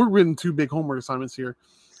we're reading 2 big homework assignments here.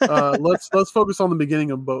 Let's focus on the beginning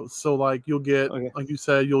of both. So like you'll get like you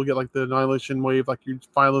said, you'll get like the Annihilation Wave, like your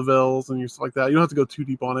Phyla-Vells and your stuff like that. You don't have to go too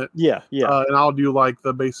deep on it. Yeah. And I'll do like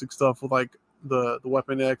the basic stuff with like the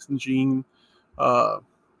Weapon X and Jean. I'll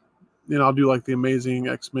do like the Amazing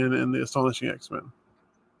X-Men and the Astonishing X-Men.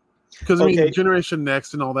 Because I mean, Generation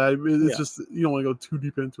Next and all that, it's just you don't want to go too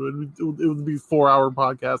deep into it. It would be a 4-hour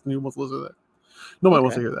podcast, and who wants to listen to that? Nobody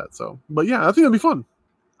wants to hear that. So, but yeah, I think it'd be fun.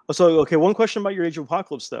 So, one question about your Age of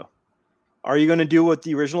Apocalypse, though. Are you going to do what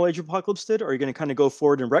the original Age of Apocalypse did, or are you going to kind of go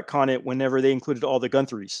forward and retcon it whenever they included all the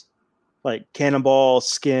Guntheries? Like Cannonball,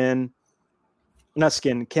 Cannonball,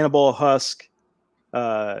 Husk,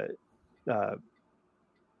 what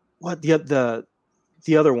the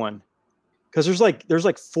other one? Because there's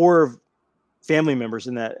like 4 family members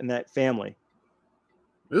in that family.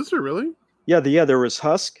 Is there really? Yeah, there was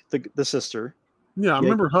Husk, the sister. Yeah, I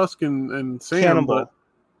remember Husk and Sam.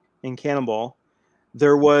 Cannonball.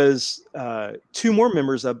 There was 2 more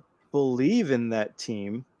members, I believe, in that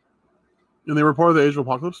team. And they were part of the Age of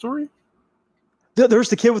Apocalypse story? There's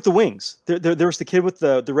the kid with the wings. There was the kid with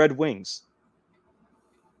the red wings.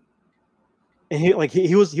 And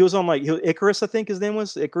he was on Icarus, I think his name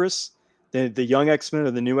was Icarus. the Young X-Men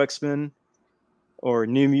or the New X-Men or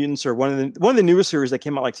New Mutants or one of the newest series that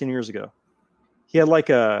came out like 10 years ago. He had like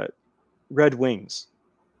red wings.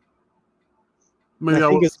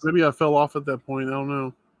 Maybe I fell off at that point. I don't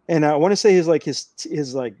know. And I want to say his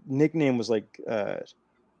like nickname was like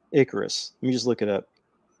Icarus. Let me just look it up.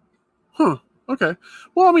 Huh. Okay.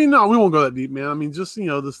 Well, I mean, no, we won't go that deep, man. I mean, just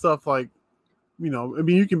the stuff like, I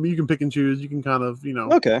mean, you can pick and choose. You can kind of,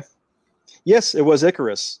 Okay. Yes, it was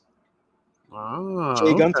Icarus.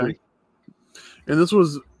 Jay Guthrie. And this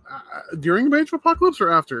was during Age of Apocalypse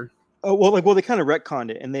or after? Oh well, they kind of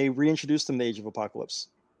retconned it and they reintroduced him to Age of Apocalypse.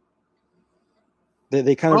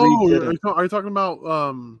 They kind of redid it. Are you talking about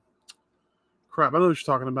crap? I know what you're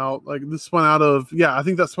talking about. Like this spun out of I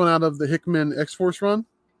think that spun out of the Hickman X-Force run. Is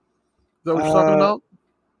that what you're talking about?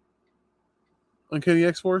 Uncanny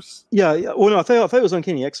X-Force? Yeah. Well, no, I thought it was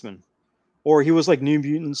Uncanny X-Men, or he was like New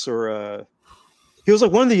Mutants, or he was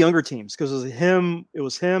like one of the younger teams because it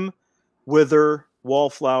was him, Wither,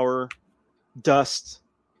 Wallflower, Dust,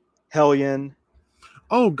 Hellion.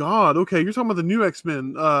 Oh God! Okay, you're talking about the New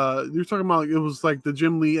X-Men. You're talking about it was like the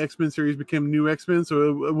Jim Lee X-Men series became New X-Men,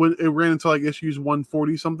 so it ran into like issues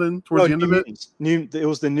 140 something towards the end of it. It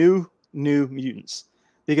was the new Mutants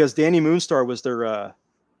because Danny Moonstar was their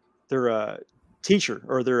teacher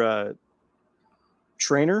or their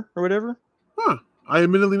trainer or whatever. Huh. I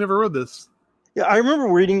admittedly never read this. Yeah, I remember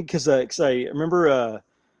reading because I remember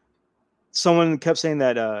someone kept saying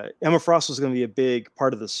that Emma Frost was going to be a big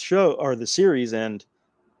part of the show or the series, and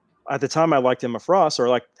at the time I liked Emma Frost or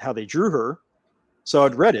liked how they drew her, so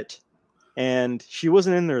I'd read it, and she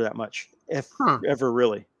wasn't in there that much, ever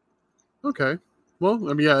really. Okay. Well,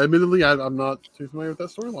 I mean, yeah, admittedly, I'm not too familiar with that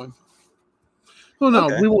storyline. Well, no,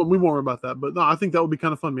 okay. we won't worry about that. But no, I think that would be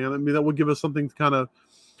kind of fun, man. I mean, that would give us something to kind of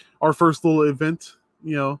our first little event,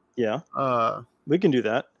 Yeah. We can do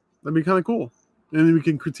that. That'd be kind of cool, and then we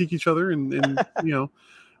can critique each other, and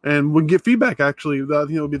and we can get feedback. Actually, that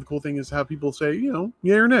would be the cool thing is have people say,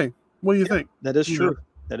 yay or nay. What do you think? That is true.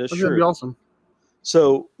 That is true. That'd be awesome.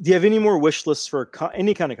 So, do you have any more wish lists for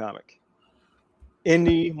any kind of comic?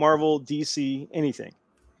 Indie, Marvel, DC, anything?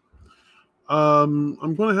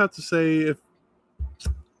 I'm going to have to say if.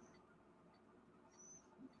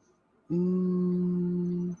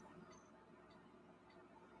 No,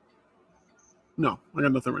 I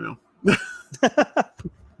got nothing right now.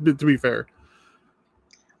 To be fair.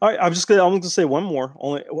 All right, I'm going to say one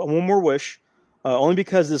more wish, only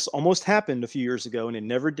because this almost happened a few years ago and it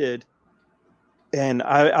never did. And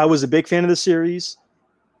I was a big fan of the series.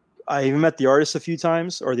 I even met the artist a few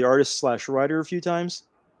times, or the artist/writer a few times.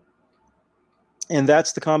 And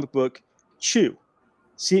that's the comic book Chew,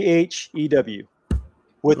 Chew,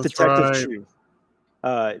 with That's Detective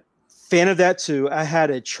right. Chew. Fan of that too. I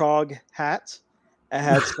had a Chog hat. I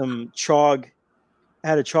had some Chog. I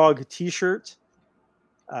had a Chog T-shirt.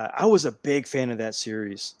 I was a big fan of that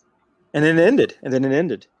series, and then it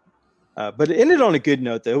ended. But it ended on a good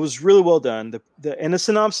note, though. It was really well done. And the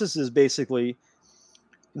synopsis is basically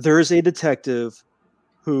there is a detective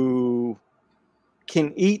who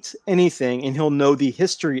can eat anything, and he'll know the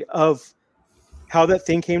history of how that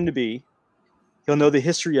thing came to be. He'll know the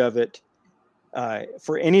history of it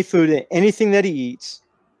for any food, anything that he eats,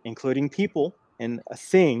 including people and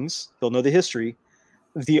things. He'll know the history.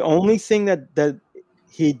 The only thing that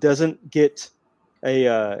he doesn't get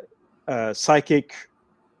a psychic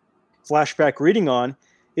flashback reading on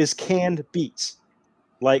is canned beets,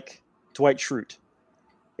 like Dwight Schrute.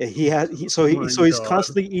 He's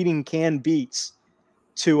constantly eating canned beets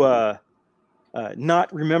to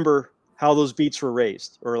not remember how those beets were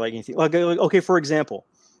raised or like anything. Like okay, for example,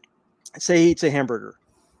 say he eats a hamburger,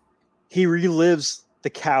 he relives the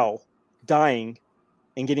cow dying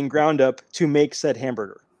and getting ground up to make said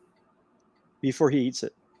hamburger before he eats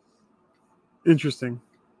it. Interesting.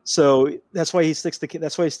 So that's why he sticks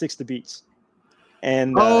to beets.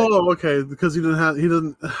 And okay, because he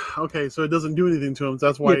doesn't. Okay, so it doesn't do anything to him. So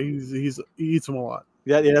that's why he eats them a lot.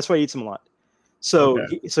 Yeah, that's why he eats them a lot. So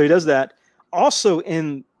he does that. Also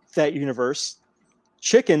in that universe,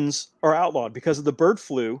 chickens are outlawed because of the bird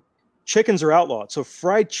flu. Chickens are outlawed. So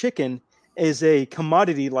fried chicken is a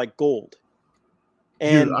commodity like gold.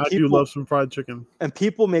 And dude, I do love some fried chicken. And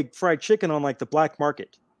people make fried chicken on like the black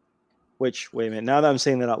market. Which, wait a minute, now that I'm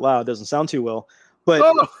saying that out loud, it doesn't sound too well. But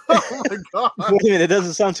oh my God. Wait a minute, it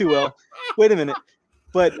doesn't sound too well. Wait a minute.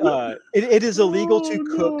 But it is illegal to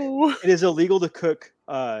cook. No. It is illegal to cook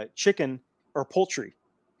chicken or poultry.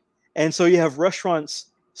 And so you have restaurants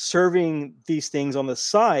serving these things on the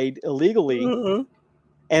side illegally. Uh-huh.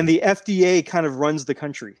 And the FDA kind of runs the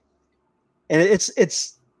country. And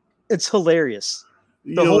it's hilarious.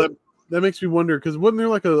 That makes me wonder, because wasn't there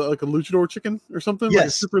like a luchador chicken or something? Like a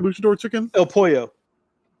Yes. super luchador chicken? El Pollo.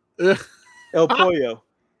 Yeah. El Pollo.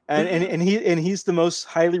 And he's the most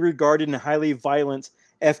highly regarded and highly violent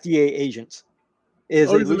FDA agent.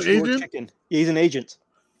 He's an agent? Chicken. He's an agent.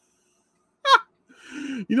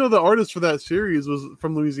 You know, the artist for that series was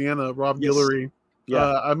from Louisiana, Rob Guillory.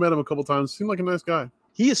 Yeah. I met him a couple times. Seemed like a nice guy.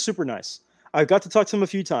 He is super nice. I got to talk to him a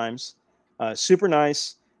few times. Super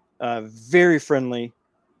nice, very friendly,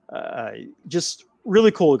 just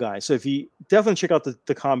really cool guy. So if you definitely check out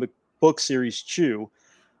the comic book series Chew,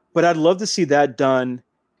 but I'd love to see that done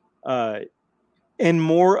in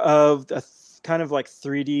more of a kind of like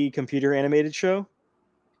 3D computer animated show.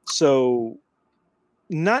 So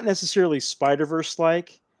not necessarily Spider-Verse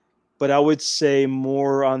like, but I would say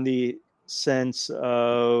more on the sense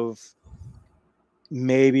of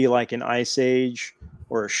maybe like an Ice Age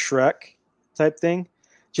or a Shrek type thing,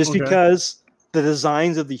 just because the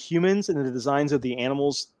designs of the humans and the designs of the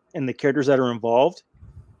animals and the characters that are involved,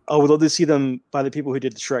 I would love to see them by the people who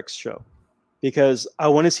did the Shrek show, because I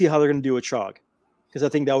want to see how they're going to do a Chog, because I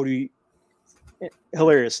think that would be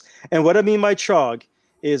hilarious. And what I mean by Chog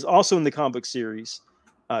is also in the comic series,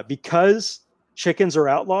 because chickens are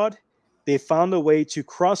outlawed, they found a way to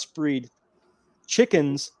crossbreed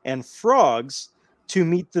chickens and frogs to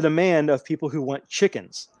meet the demand of people who want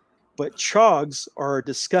chickens. But Chogs are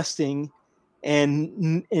disgusting,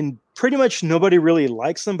 and pretty much nobody really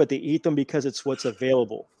likes them, but they eat them because it's what's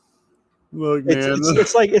available. Look, man,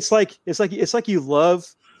 it's like you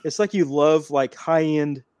love like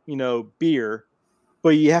high-end, beer, but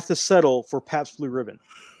you have to settle for Pabst Blue Ribbon.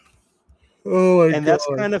 Oh my God. That's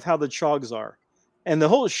kind of how the Chogs are. And the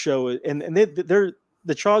whole show, and the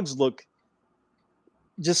Chogs look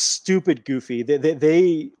just stupid goofy.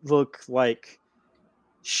 They look like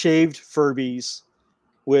shaved Furbies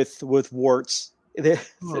with warts. They're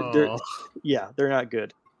not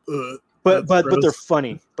good. But they're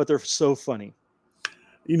funny. But they're so funny.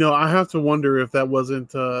 I have to wonder if that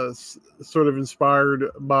wasn't sort of inspired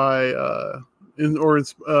by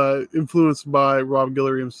influenced by Rob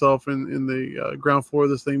Guillory himself in the ground floor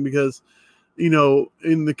of this thing, because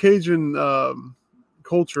in the Cajun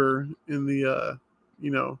culture, in the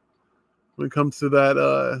when it comes to that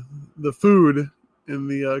the food in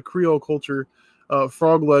the Creole culture,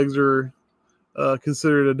 frog legs are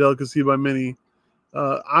considered a delicacy by many.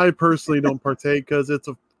 I personally don't partake because it's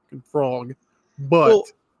a frog,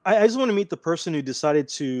 but I just want to meet the person who decided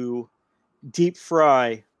to deep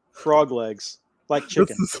fry frog legs like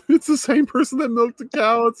chicken. It's the same person that milked the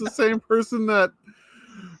cow. It's the same person that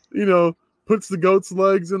puts the goat's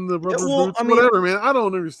legs in the rubber boots. Whatever, man. I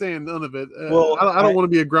don't understand none of it. I don't want to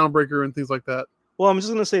be a groundbreaker and things like that. Well, I'm just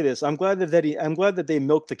going to say this. I'm glad that they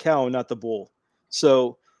milked the cow and not the bull.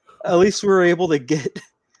 So at least we were able to get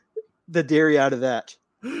the dairy out of that.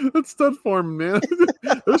 That's stud farming, man.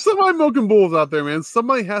 There's somebody milking bulls out there, man.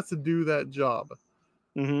 Somebody has to do that job.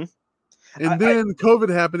 Mm-hmm. And then COVID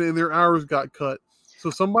happened and their hours got cut. So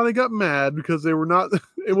somebody got mad because they were not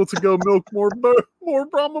able to go milk more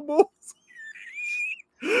Brahma bulls.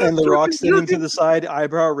 And the Rock standing to the side,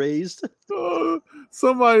 eyebrow raised.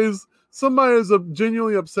 Somebody's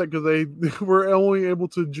genuinely upset because they were only able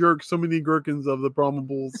to jerk so many gherkins of the Brahma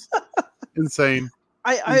bulls. Insane.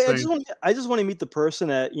 I just want to meet the person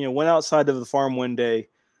that went outside of the farm one day,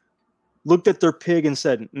 looked at their pig and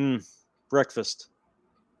said, breakfast.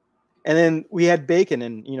 And then we had bacon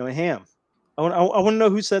and ham. I want to know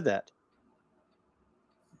who said that.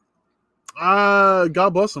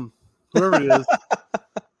 God bless him, whoever it is.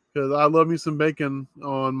 Because I love me some bacon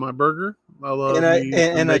on my burger. I love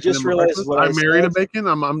I just realized what I married a bacon.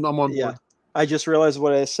 I'm on board. Yeah, I just realized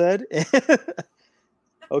what I said.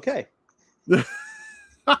 Okay.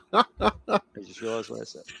 I just realized what I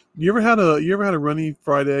said. You ever had a runny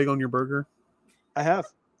fried egg on your burger? I have.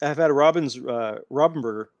 I've had a Robin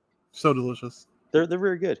burger. So delicious. They're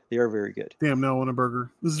very good. They are very good. Damn, now I want a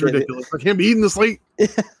burger. This is ridiculous. I can't be eating this late.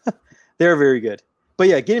 They're very good. But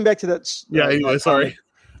yeah, getting back to that. Anyway, sorry.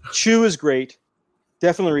 Chew is great.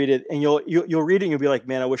 Definitely read it, and you'll read it and you'll be like,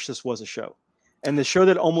 man, I wish this was a show. And the show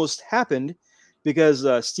that almost happened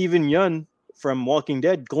because Steven Yeun from Walking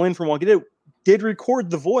Dead, Glenn from Walking Dead, did record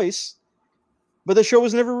the voice, but the show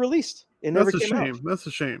was never released. It never came out. That's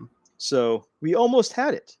a shame. So we almost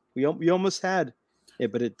had it. We almost had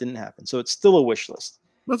it, but it didn't happen. So it's still a wish list.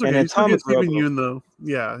 That's okay. You still get Steven Yeun, though.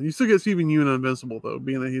 Yeah, you still get Steven Yeun on Invincible, though,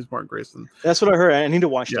 being that he's Mark Grayson. That's what I heard. I need to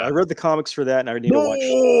watch that. I read the comics for that, and I need to watch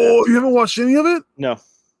that. Oh, you haven't watched any of it? No.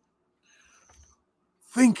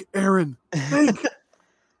 Think, Aaron. Think.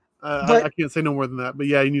 I can't say no more than that, but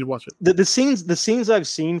yeah, you need to watch it. The scenes I've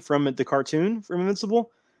seen from the cartoon from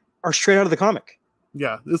Invincible, are straight out of the comic.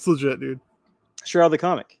 Yeah, it's legit, dude. Straight out of the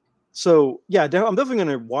comic. So yeah, I'm definitely going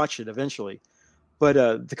to watch it eventually. But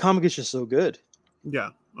the comic is just so good. Yeah.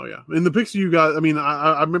 Oh yeah. And the picture you got, I mean,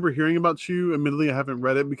 I remember hearing about Chew. Admittedly, I haven't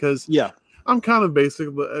read it because I'm kind of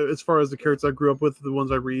basic, but as far as the characters I grew up with, the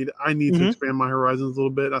ones I read, I need to expand my horizons a little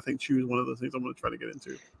bit. I think Chew is one of those things I'm going to try to get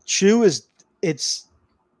into. Chew is it's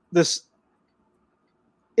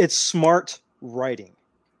smart writing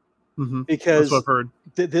because that's what I've heard.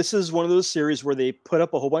 This is one of those series where they put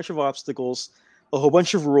up a whole bunch of obstacles, a whole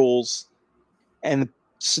bunch of rules, and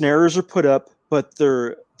scenarios are put up, but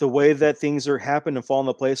the way that things are happen and fall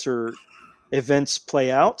into place or events play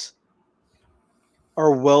out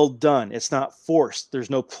are well done. It's not forced. There's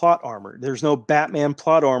no plot armor. There's no Batman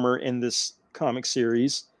plot armor in this comic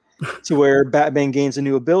series to where Batman gains a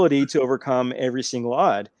new ability to overcome every single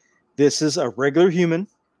odd. This is a regular human,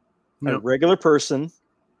 a regular person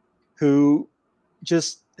who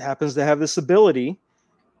just happens to have this ability.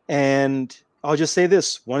 And I'll just say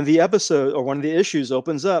this, one of the episodes or one of the issues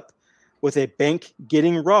opens up with a bank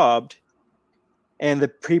getting robbed, and the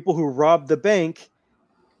people who robbed the bank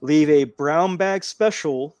leave a brown bag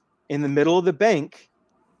special in the middle of the bank,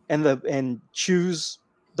 and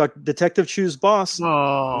Detective Chew's boss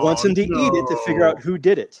wants him to eat it to figure out who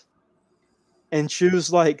did it. And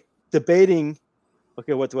Chew's like debating,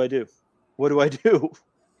 okay, what do I do? What do I do?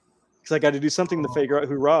 Because I got to do something to figure out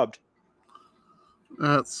who robbed.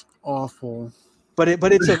 That's awful. But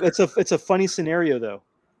it's a funny scenario though.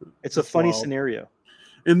 It's a funny scenario.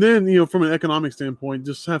 And then, from an economic standpoint,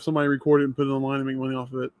 just have somebody record it and put it online and make money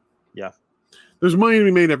off of it. Yeah. There's money to be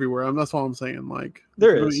made everywhere. That's all I'm saying. Like,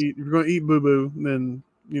 if you're going to eat boo-boo, then,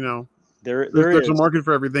 there's a market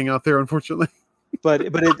for everything out there, unfortunately. But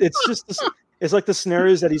it's just it's like the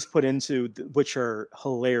scenarios that he's put into, which are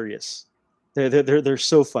hilarious. They're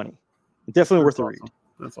so funny. Definitely worth a read.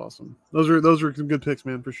 That's awesome. Those are some good picks,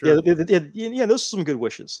 man, for sure. Yeah, those are some good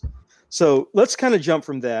wishes. So let's kind of jump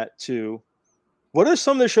from that to what are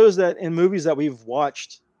some of the shows and movies that we've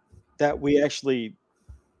watched that we actually,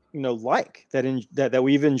 like that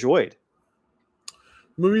we've enjoyed.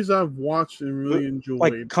 Movies I've watched and really enjoyed,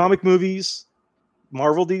 like comic movies,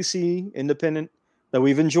 Marvel, DC, independent that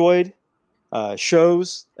we've enjoyed,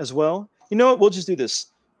 shows as well. You know what? We'll just do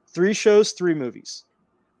this: 3 shows, 3 movies.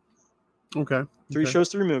 Okay. 3 shows,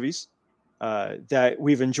 3 movies that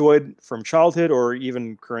we've enjoyed from childhood or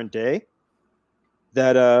even current day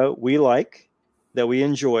that we like, that we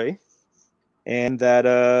enjoy, and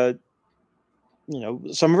that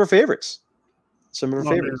some of our favorites. Some of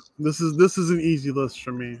our favorites. Man. This is an easy list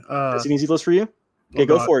for me. It's an easy list for you. Okay,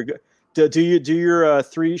 go for it. Do your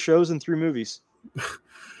 3 shows and 3 movies?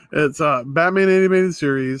 It's Batman animated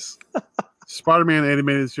series, Spider-Man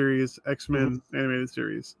animated series, X-Men animated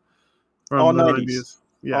series. All 90s.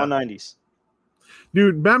 Yeah. All 90s.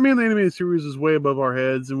 Dude, Batman the animated series is way above our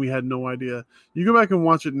heads, and we had no idea. You go back and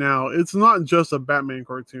watch it now, it's not just a Batman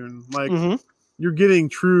cartoon. Like, you're getting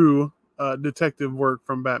true detective work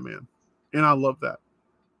from Batman, and I love that.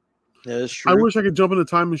 That is true. I wish I could jump in a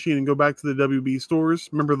time machine and go back to the WB stores.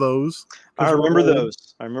 Remember those? I remember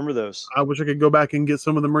those. I wish I could go back and get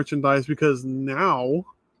some of the merchandise, because now,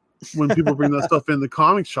 when people bring that stuff in the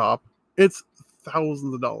comic shop, it's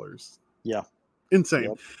thousands of dollars. Yeah. Insane.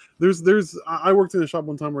 Yep. I worked in a shop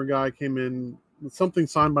one time where a guy came in with something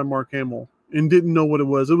signed by Mark Hamill and didn't know what it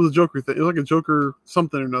was. It was a Joker thing. It was like a Joker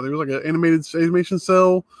something or another. It was like an animation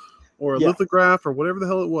cell or a lithograph or whatever the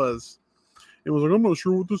hell it was. It was like, I'm not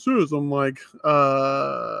sure what this is. I'm like,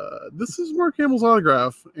 this is Mark Hamill's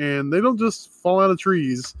autograph, and they don't just fall out of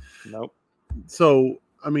trees. Nope. So,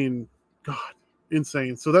 I mean, God,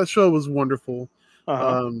 insane. So that show was wonderful.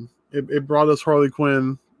 It brought us Harley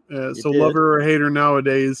Quinn. So love her or hate her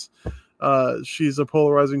nowadays. She's a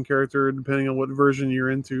polarizing character depending on what version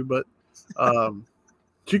you're into, but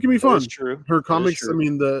she can be fun. That's true. Her comics, I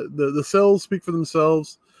mean, the cells speak for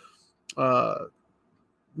themselves.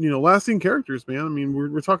 Lasting characters, man. I mean,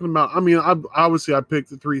 we're talking about. I mean, obviously I picked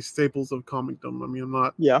the 3 staples of comicdom. I mean, I'm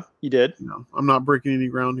not. Yeah, you did. I'm not breaking any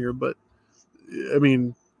ground here, but I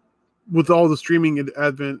mean, with all the streaming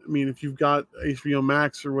advent, I mean, if you've got HBO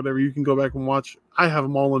Max or whatever, you can go back and watch. I have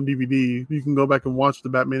them all on DVD. You can go back and watch the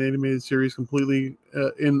Batman animated series completely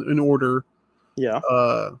in order. Yeah.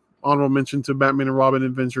 Honorable mention to Batman and Robin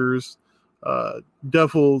Adventures.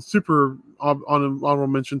 Definitely super honorable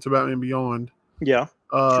mention to Batman Beyond. Yeah.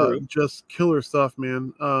 True. Just killer stuff,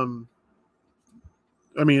 man. I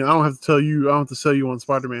mean, I don't have to tell you. I don't have to sell you on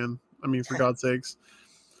Spider-Man. I mean, for God's sakes.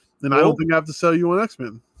 And I don't think I have to sell you on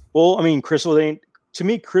X-Men. Well, I mean,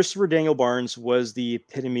 Christopher Daniel Barnes was the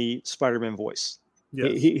epitome Spider-Man voice.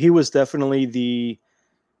 Yes. He was definitely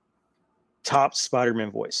top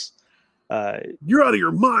Spider-Man voice. You're out of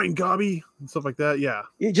your mind, Gobby, and stuff like that. Yeah,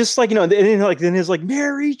 just like and then his like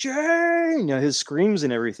Mary Jane, his screams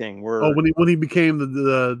and everything were. Oh, when he became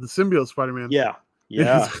the symbiote Spider-Man. Yeah.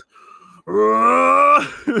 I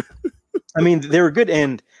mean, they were good,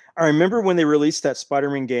 and I remember when they released that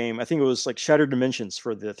Spider-Man game. I think it was like Shattered Dimensions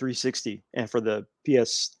for the 360 and for the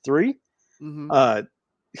PS3. Mm-hmm.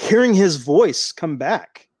 Hearing his voice come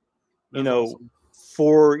back, That's awesome.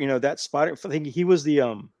 for that Spider. I think he was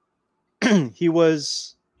the he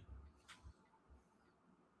was.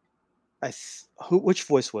 Which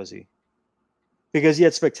voice was he? Because he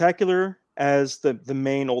had Spectacular as the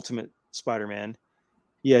main Ultimate Spider-Man.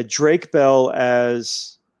 You had Drake Bell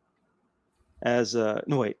as no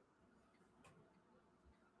wait.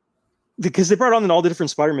 Because they brought on all the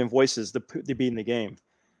different Spider-Man voices to be in the game.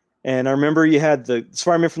 And I remember you had the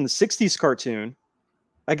Spider-Man from the 60s cartoon.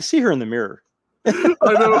 I can see her in the mirror. I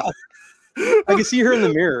know. I can see her in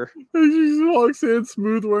the mirror. She just walks in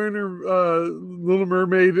smooth wearing her Little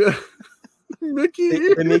Mermaid Mickey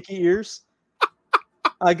ears. The Mickey ears.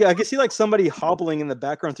 I can see like somebody hobbling in the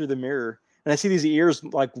background through the mirror. And I see these ears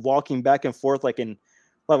like walking back and forth like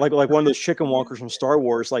one of those chicken walkers from Star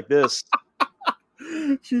Wars like this.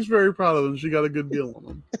 She's very proud of them. She got a good deal on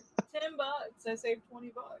them. $10. I saved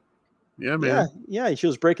 $20. Yeah, man. Yeah. She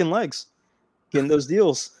was breaking legs, getting those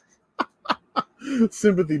deals.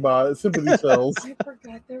 Sympathy cells. I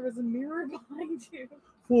forgot there was a mirror behind you.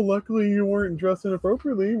 Well, luckily you weren't dressed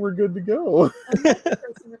inappropriately. We're good to go. I'm not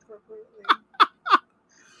dressed inappropriately.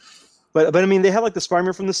 But I mean, they had like the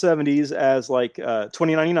Spider-Man from the 70s as like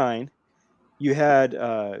 $20.99. You had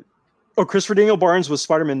Christopher Daniel Barnes was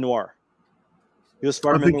Spider-Man Noir. He was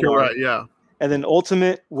Spider-Man I think Noir. You're right. Yeah. And then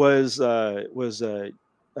Ultimate was the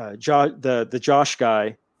Josh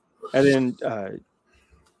guy, and then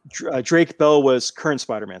Drake Bell was current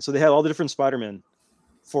Spider-Man. So they had all the different Spider-Man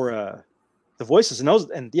for the voices, and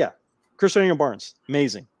Christopher Daniel Barnes,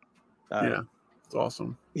 amazing. Yeah, it's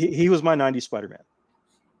awesome. He was my 90s Spider-Man.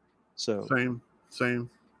 So same.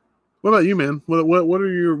 What about you, man? What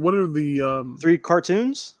are the 3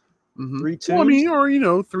 cartoons? Mm-hmm. 3 tunes? Well, I mean,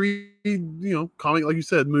 or 3 comic, like you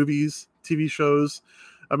said, movies, TV shows.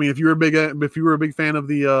 I mean, if you were a big fan of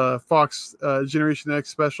the Fox Generation X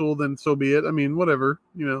special, then so be it. I mean, whatever,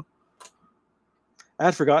 I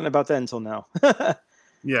had forgotten about that until now.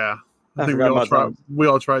 Yeah, I think we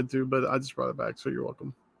all tried to, but I just brought it back, so you're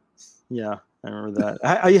welcome. Yeah, I remember that.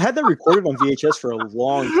 I had that recorded on VHS for a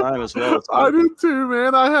long time as well. I did too,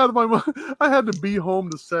 man. I had to be home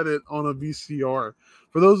to set it on a VCR.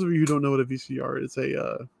 For those of you who don't know what a VCR is,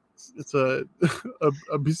 it's a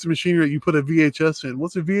piece of machinery that you put a VHS in.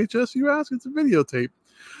 What's a VHS, you ask? It's a videotape.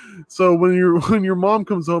 So when your mom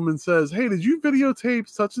comes home and says, "Hey, did you videotape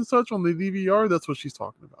such and such on the DVR?" That's what she's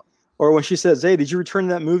talking about. Or when she says, "Hey, did you return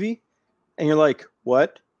that movie?" And you're like,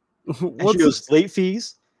 "What?" And she goes, "Late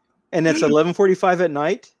fees." And it's 11:45 at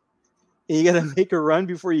night. And you got to make a run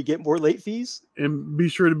before you get more late fees. And be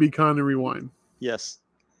sure to be kind and rewind. Yes.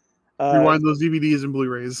 Rewind those DVDs and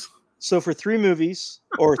Blu-rays. So for 3 movies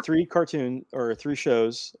or 3 cartoon or 3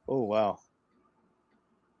 shows, oh wow,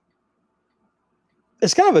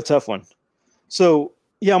 it's kind of a tough one. So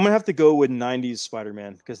yeah, I'm gonna have to go with 90s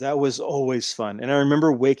Spider-Man because that was always fun. And I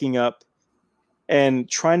remember waking up and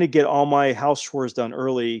trying to get all my house chores done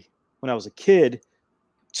early when I was a kid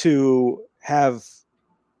to have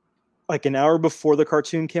like an hour before the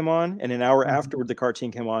cartoon came on and an hour afterward the cartoon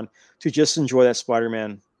came on to just enjoy that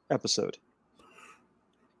Spider-Man episode.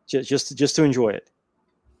 Just to enjoy it.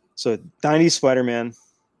 So 90s Spider-Man.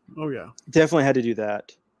 Oh yeah. Definitely had to do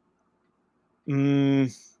that. I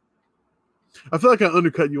feel like I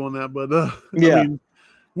undercut you on that, but yeah. I mean,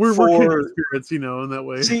 we're kindred spirits, in that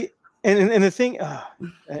way. See, and the thing,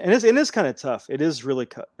 and it's kind of tough. It is really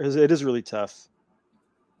tough.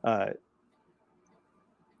 I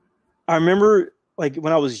remember like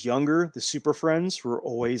when I was younger, the Super Friends were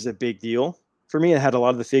always a big deal for me. I had a lot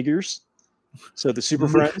of the figures. So the Super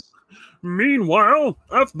Friends. Meanwhile,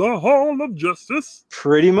 at the Hall of Justice.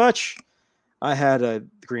 Pretty much. I had a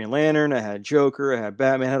Green Lantern, I had Joker, I had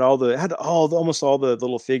Batman, I had almost all the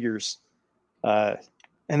little figures. And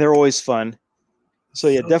they're always fun. So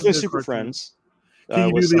yeah, definitely Super Friends.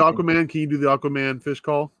 Can you do the Aquaman? Can you do the Aquaman fish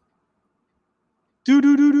call?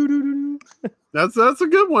 Do. That's a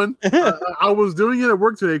good one. I was doing it at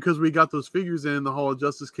work today because we got those figures in. The Hall of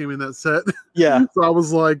Justice came in that set. Yeah. So I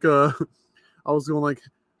was like, I was going like,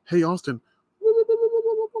 "Hey, Austin."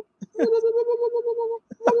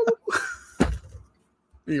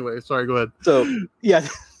 Anyway, sorry. Go ahead. So yeah,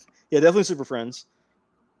 definitely Super Friends.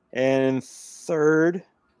 And third,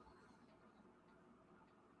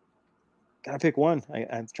 Gotta pick one.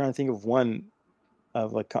 I'm trying to think of one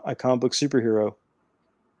of like a comic book superhero.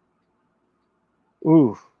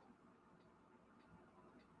 Ooh.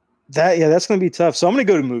 That's going to be tough. So I'm going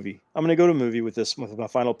to go to movie. I'm going to go to movie with my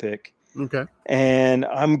final pick. Okay. And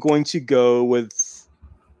I'm going to go with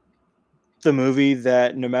the movie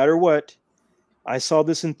that no matter what, I saw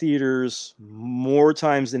this in theaters more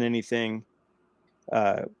times than anything.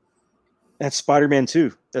 That's Spider-Man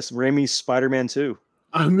 2. That's Raimi's Spider-Man 2.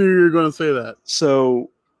 I knew you were going to say that. So,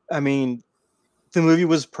 I mean, the movie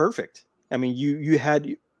was perfect. I mean, you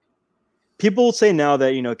had people say now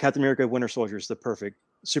that, you know, Captain America Winter Soldier is the perfect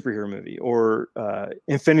superhero movie, or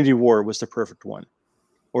Infinity War was the perfect one,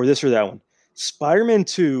 or this or that one. Spider-Man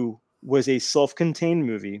 2 was a self-contained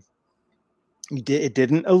movie. It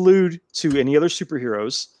didn't allude to any other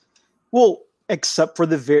superheroes. Well, except for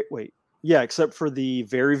the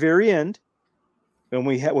very, very end, when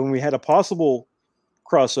we had a possible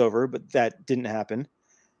crossover, but that didn't happen.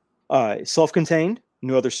 Self-contained,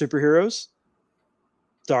 no other superheroes.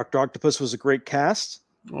 Dr. Octopus was a great cast.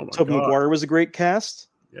 Tobey Maguire was a great cast.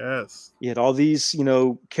 Yes. You had all these, you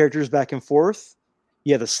know, characters back and forth.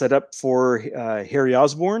 You had the setup for Harry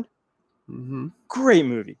Osborn. Mm-hmm. Great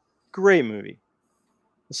movie.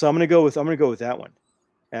 So I'm gonna go with that one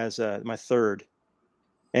as my third.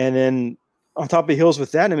 And then on top of the hills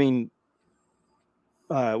with that, I mean,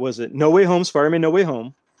 was it No Way Home? Spider-Man No Way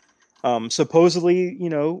Home. Supposedly, you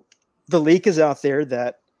know, the leak is out there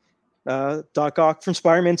that Doc Ock from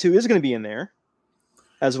Spider-Man 2 is going to be in there,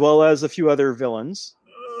 as well as a few other villains.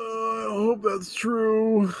 I hope that's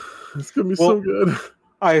true. It's going to be so good.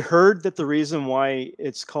 I heard that the reason why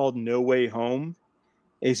it's called No Way Home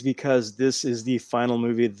is because this is the final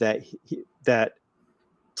movie that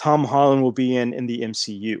Tom Holland will be in the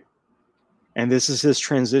MCU. And this is his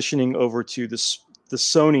transitioning over to the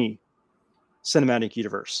Sony cinematic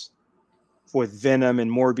universe with Venom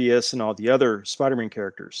and Morbius and all the other Spider-Man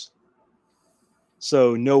characters.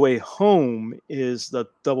 So No Way Home is the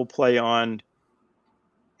double play on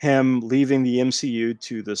him leaving the MCU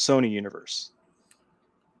to the Sony universe.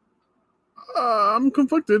 I'm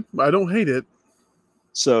conflicted. I don't hate it.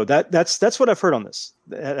 So that's what I've heard on this.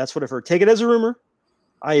 That's what I've heard. Take it as a rumor.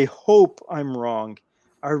 I hope I'm wrong.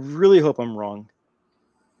 I really hope I'm wrong.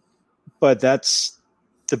 But that's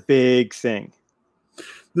the big thing.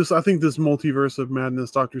 I think this Multiverse of Madness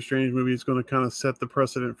Doctor Strange movie is going to kind of set the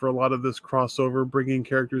precedent for a lot of this crossover, bringing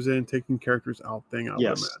characters in, taking characters out thing, I would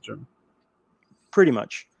imagine. Pretty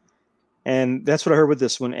much. And that's what I heard with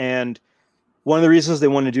this one. And one of the reasons they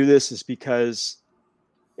want to do this is because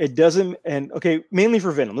it doesn't, and okay, mainly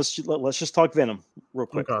for Venom. Let's just talk Venom real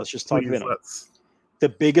quick. Okay, let's just talk Venom. The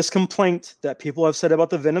biggest complaint that people have said about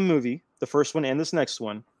the Venom movie, the first one and this next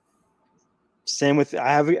one, same with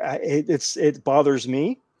it bothers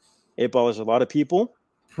me. It bothers a lot of people.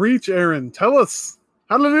 Preach, Aaron. Tell us.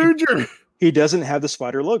 Hallelujah. He doesn't have the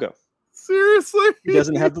spider logo. Seriously? He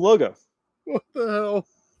doesn't have the logo. What the hell?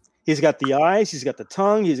 He's got the eyes. He's got the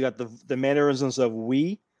tongue. He's got the mannerisms of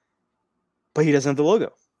we, but he doesn't have the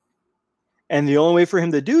logo. And the only way for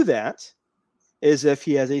him to do that is if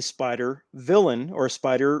he has a spider villain or a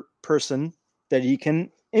spider person that he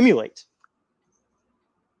can emulate.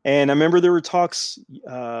 And I remember there were talks,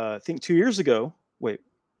 I think 2 years ago. Wait,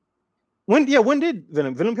 when did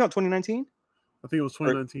Venom come out? 2019? I think it was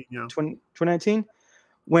 2019. Yeah, 2019.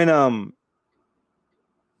 When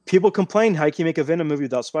people complained, how can you make a Venom movie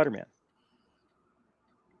without Spider-Man?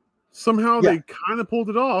 Somehow they kind of pulled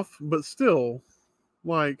it off, but still,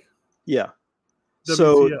 like,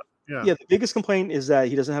 So the biggest complaint is that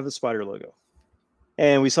he doesn't have the spider logo.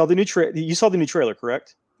 And we saw the new you saw the new trailer,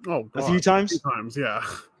 correct? Oh, God. A few times, yeah.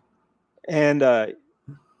 And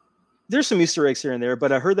there's some Easter eggs here and there,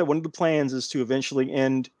 but I heard that one of the plans is to eventually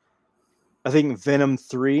end, I think, Venom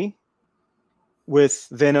 3 with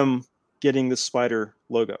Venom getting the spider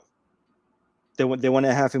logo. They want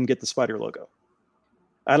to have him get the spider logo.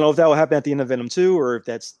 I don't know if that will happen at the end of Venom 2 or if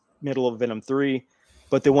that's middle of Venom 3,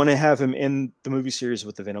 but they want to have him in the movie series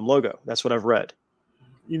with the Venom logo. That's what I've read.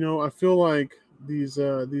 You know, I feel like these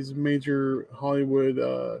major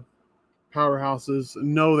Hollywood powerhouses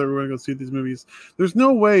know that we're going to go see these movies. There's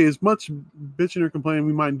no way, as much bitching or complaining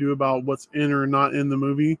we might do about what's in or not in the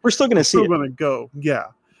movie, we're still going to see it. We're still going to go. Yeah.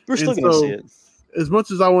 We're still going to see it. As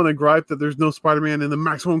much as I want to gripe that there's no Spider-Man in the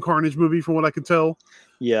Maximum Carnage movie, from what I can tell.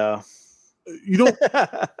 Yeah. You don't,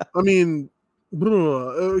 I mean,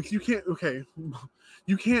 you can't, okay.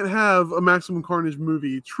 You can't have a Maximum Carnage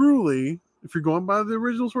movie truly if you're going by the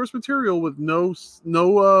original source material with no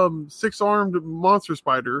six-armed monster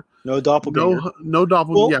spider, no doppelganger, no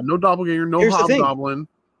doppelganger, no hobgoblin.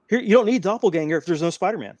 Here, you don't need doppelganger if there's no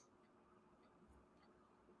Spider-Man.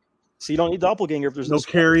 So you don't need doppelganger if there's no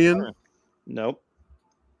Carrion. Nope.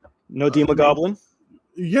 No Demogoblin.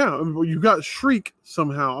 Yeah, you got Shriek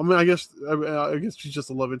somehow. I mean, I guess she's just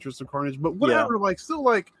a love interest of Carnage, but whatever. Yeah. Like, still,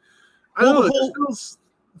 like, I don't know.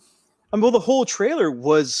 The whole trailer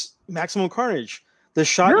was Maximum Carnage. The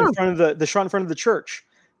shot in front of the church.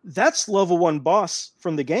 That's level 1 boss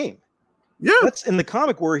from the game. Yeah, that's in the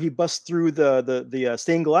comic where he busts through the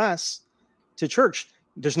stained glass to church.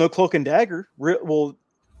 There's no Cloak and Dagger. Well,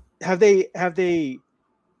 have they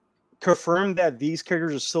confirmed that these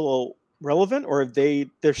characters are still relevant, or if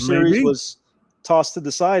their series was tossed to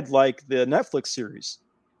the side like the Netflix series?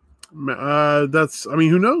 Who knows? I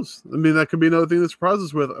mean, that could be another thing that surprises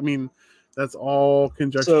us with. I mean, that's all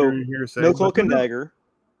conjecture here. No Cloak and Dagger.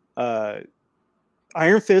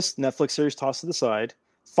 Iron Fist, Netflix series tossed to the side.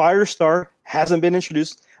 Firestar hasn't been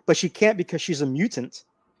introduced, but she can't because she's a mutant.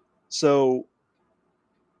 So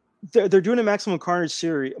they're doing a Maximum Carnage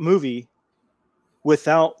movie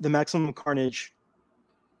without the Maximum Carnage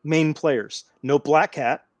main players. No Black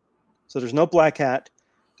Cat. So there's no Black Cat.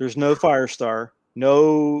 There's no Firestar.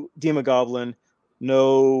 No Demogoblin.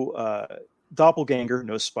 No Doppelganger.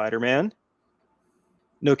 No Spider-Man.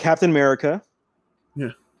 No Captain America.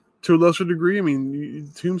 Yeah. To a lesser degree, I mean,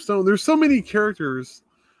 Tombstone. There's so many characters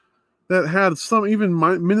that had some even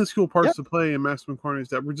minuscule parts to play in Maximum Carnage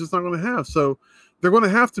that we're just not going to have. So they're going to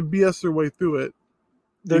have to BS their way through it.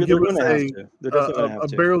 They're going to have to. A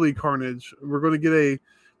barely Carnage. We're going to get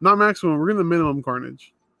not maximum. We're getting the minimum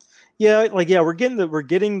Carnage. Yeah, we're getting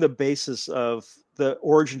the basis of the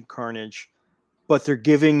origin Carnage, but they're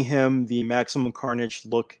giving him the Maximum Carnage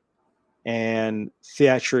look and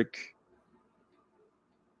theatric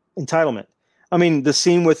entitlement. I mean, the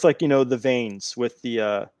scene with the veins with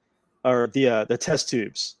the test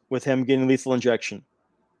tubes with him getting lethal injection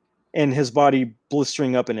and his body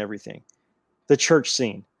blistering up and everything. The church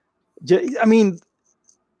scene. I mean,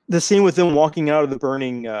 the scene with them walking out of the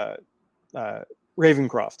burning Ravencroft.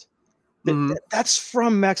 Mm-hmm. That's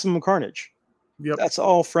from Maximum Carnage. Yep. That's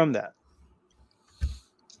all from that.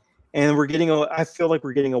 And I feel like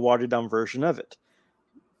we're getting a watered down version of it.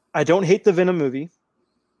 I don't hate the Venom movie.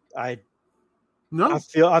 I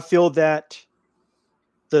feel that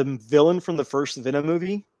the villain from the first Venom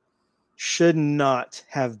movie should not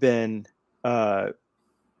have been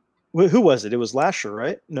who was it? It was Lasher,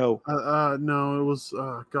 right? No. No, it was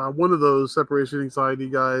one of those separation anxiety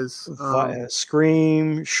guys.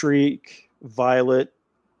 Scream, Shriek, Violet.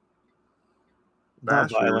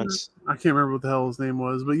 Basher? Not Violence. I can't remember what the hell his name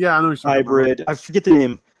was, but yeah, I know. Hybrid. I forget the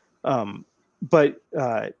name. But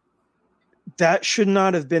that should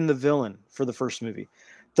not have been the villain for the first movie.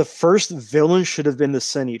 The first villain should have been the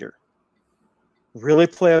Sin Eater. Really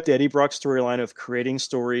play up the Eddie Brock storyline of creating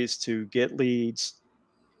stories to get leads,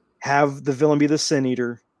 have the villain be the Sin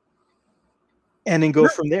Eater, and then go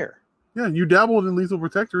from there. Yeah, you dabbled in Lethal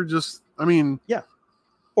Protector. Or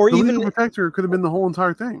even Lethal Protector could have been the whole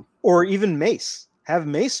entire thing. Or even Mace. Have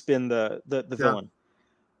Mace been the villain.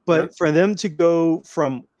 But for them to go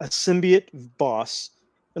from a symbiote boss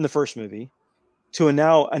in the first movie to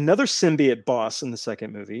now another symbiote boss in the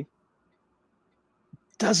second movie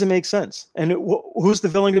doesn't make sense. And who's the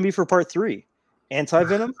villain going to be for part 3?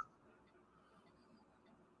 Anti-Venom?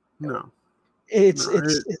 No. It's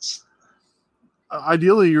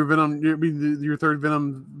ideally your third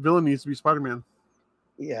Venom villain needs to be Spider-Man.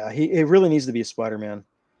 Yeah, it really needs to be Spider-Man.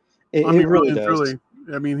 It really does. Truly.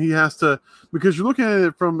 I mean, he has to, because you're looking at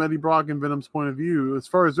it from Eddie Brock and Venom's point of view. As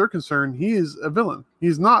far as they're concerned, he is a villain.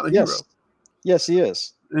 He's not a hero. Yes, he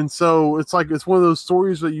is. And so it's one of those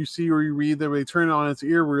stories that you see or you read that they turn it on its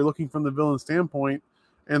ear, where you're looking from the villain standpoint,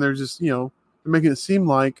 and they're just they're making it seem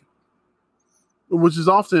like, which is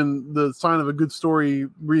often the sign of a good story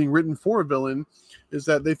being written for a villain, is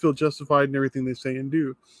that they feel justified in everything they say and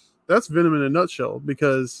do. That's Venom in a nutshell,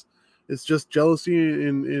 because it's just jealousy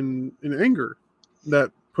and anger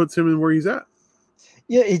that puts him in where he's at.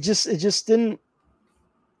 Yeah, it just didn't.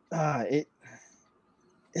 I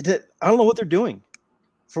don't know what they're doing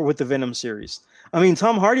with the Venom series. I mean,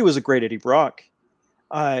 Tom Hardy was a great Eddie Brock.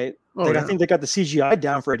 I think they got the CGI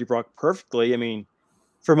down for Eddie Brock perfectly. I mean,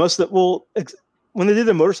 for most of when they did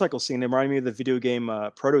the motorcycle scene, it reminded me of the video game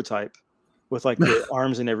Prototype with the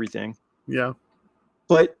arms and everything. Yeah,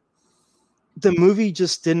 but the movie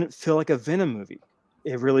just didn't feel like a Venom movie.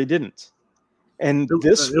 It really didn't. And with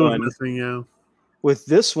this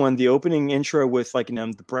one, the opening intro with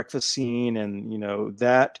the breakfast scene and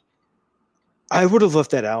that, I would have left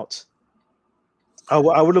that out. I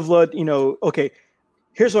would have let okay.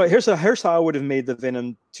 Here's how I would have made the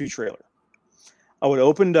Venom 2 trailer. I would have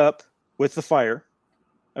opened up with the fire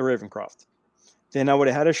at Ravencroft. then I would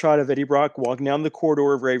have had a shot of Eddie Brock walking down the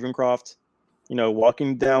corridor of Ravencroft,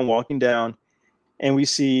 walking down, and we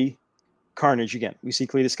see Carnage again. We see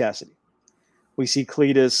Cletus Cassidy. We see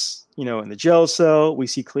Cletus, in the jail cell. We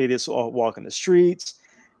see Cletus walking the streets.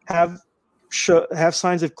 Have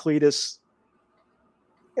signs of Cletus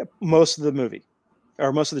most of the movie,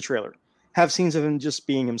 or most of the trailer. Have scenes of him just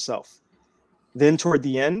being himself. Then toward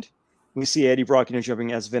the end, we see Eddie Brock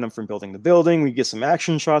jumping as Venom from building the building. We get some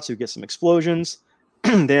action shots. We get some explosions.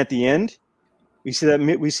 Then at the end, we see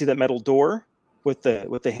that metal door with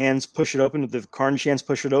the hands push it open. The Carnage hands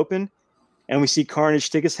push it open, and we see Carnage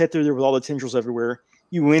stick his head through there with all the tendrils everywhere.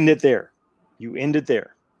 You end it there.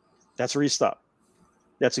 That's where you stop.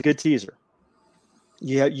 That's a good teaser.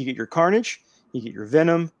 You get your Carnage. You get your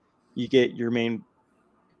Venom. You get your main,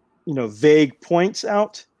 vague points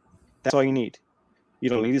out. That's all you need. You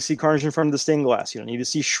don't need to see Carnage in front of the stained glass. You don't need to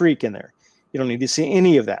see Shriek in there. You don't need to see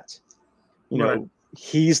any of that. Right.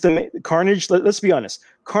 He's the Carnage. Let's be honest.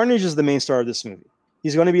 Carnage is the main star of this movie.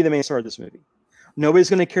 He's going to be the main star of this movie. Nobody's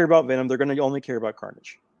going to care about Venom. They're going to only care about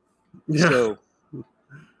Carnage. Yeah. So,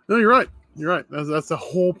 no, you're right. That's the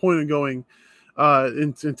whole point of going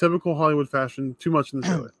in typical Hollywood fashion. Too much in the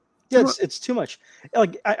trailer. Yeah, it's too much.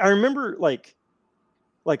 Like I remember, like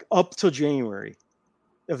up till January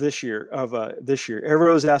of this year,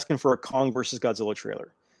 everyone was asking for a Kong versus Godzilla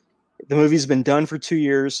trailer. The movie's been done for 2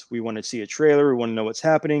 years. We want to see a trailer. We want to know what's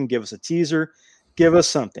happening. Give us a teaser. Give us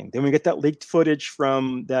something. Then we get that leaked footage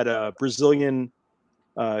from that Brazilian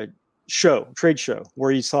trade show,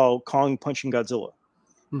 where you saw Kong punching Godzilla.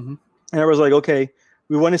 Mm-hmm. And I was like, okay,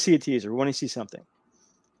 we want to see a teaser. We want to see something.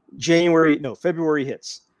 February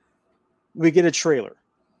hits. We get a trailer.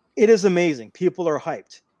 It is amazing. People are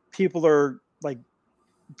hyped. People are like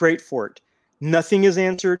great for it. Nothing is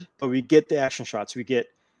answered, but we get the action shots. We get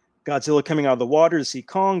Godzilla coming out of the water to see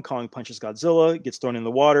Kong. Kong punches Godzilla, gets thrown in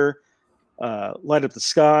the water, light up the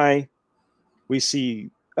sky. We see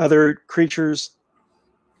other creatures.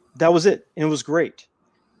 That was it. And it was great.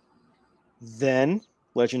 Then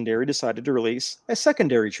Legendary decided to release a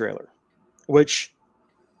secondary trailer, which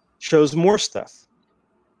shows more stuff.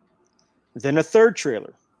 Then a third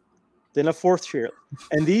trailer, then a fourth trailer,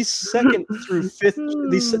 and these second through fifth,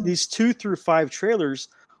 these 2 through 5 trailers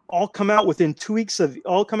all come out within 2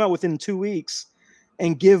 weeks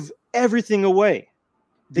and give everything away.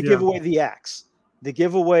 They give away the axe. They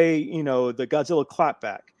give away, the Godzilla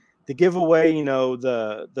clapback. They give away,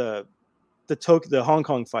 the Hong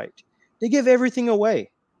Kong fight. They give everything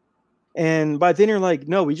away. And by then you're like,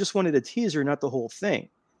 no, we just wanted a teaser, not the whole thing.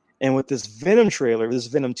 And with this Venom trailer, this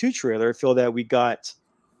Venom 2 trailer, I feel that we got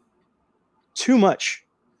too much.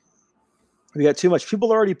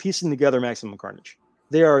 People are already piecing together Maximum Carnage.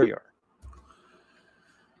 They already are.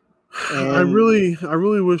 And I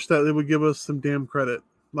really wish that they would give us some damn credit.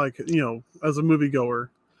 Like, as a moviegoer.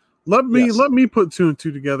 Let me put 2 and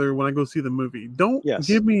 2 together when I go see the movie. Don't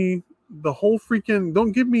give me the whole freaking,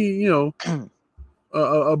 don't give me,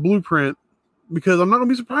 a blueprint, because I'm not going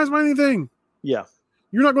to be surprised by anything. Yeah.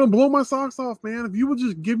 You're not going to blow my socks off, man. If you would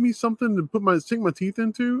just give me something to sink my teeth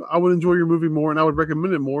into, I would enjoy your movie more, and I would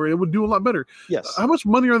recommend it more, and it would do a lot better. Yes. How much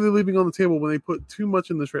money are they leaving on the table when they put too much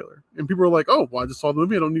in the trailer? And people are like, oh, well, I just saw the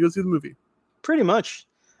movie. I don't need to go see the movie. Pretty much.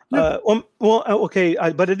 Yeah. Okay.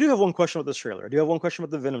 But I do have one question about this trailer. I do have one question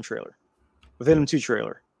about the Venom trailer, the Venom 2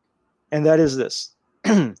 trailer. And that is this.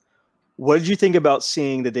 What did you think about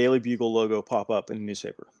seeing the Daily Bugle logo pop up in the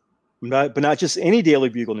newspaper? But not just any Daily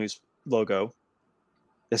Bugle news logo.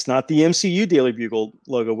 It's not the MCU Daily Bugle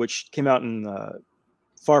logo, which came out in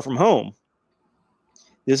Far From Home.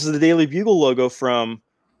 This is the Daily Bugle logo from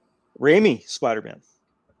Raimi Spider-Man.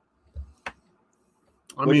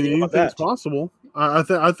 I mean, anything's possible.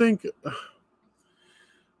 I think.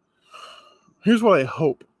 Here's what I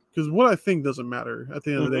hope, because what I think doesn't matter at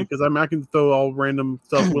the end of the day. Because I can throw all random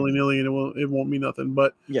stuff willy nilly and it won't mean nothing.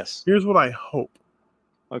 But yes, here's what I hope.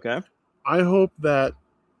 Okay. I hope that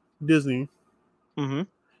Disney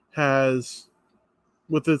has,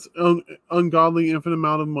 with its ungodly infinite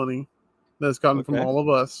amount of money that's gotten from all of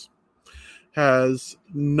us, has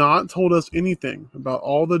not told us anything about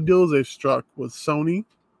all the deals they've struck with Sony.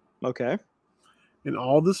 Okay. And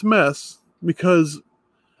all this mess, because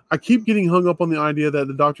I keep getting hung up on the idea that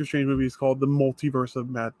the Doctor Strange movie is called The Multiverse of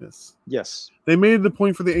Madness. Yes. They made it the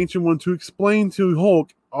point for the Ancient One to explain to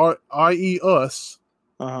Hulk, i.e. us,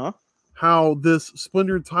 how this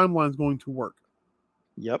splintered timeline is going to work.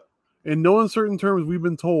 Yep. In no uncertain terms, we've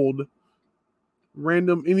been told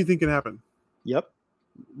anything can happen. Yep.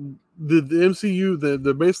 The MCU,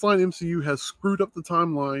 the baseline MCU has screwed up the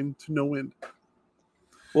timeline to no end.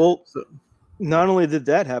 Well, not only did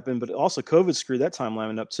that happen, but also COVID screwed that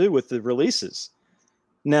timeline up too with the releases.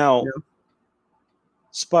 Now,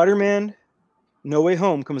 Spider-Man No Way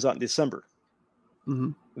Home comes out in December.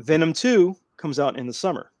 Mm-hmm. Venom 2 comes out in the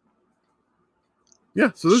summer.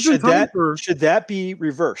 Yeah, so this should that be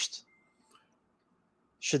reversed?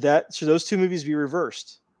 Should those two movies be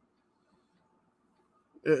reversed?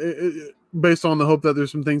 Based on the hope that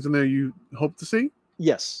there's some things in there you hope to see?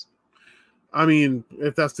 Yes. I mean,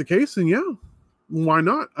 if that's the case, then yeah, why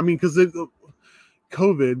not? I mean, because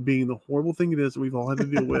COVID being the horrible thing it is that we've all had to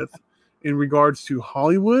deal with in regards to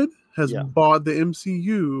Hollywood has bought the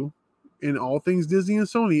MCU and all things Disney and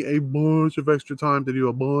Sony a bunch of extra time to do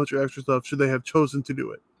a bunch of extra stuff should they have chosen to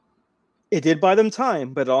do it. It did buy them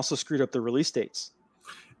time, but it also screwed up the release dates.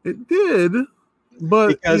 It did, but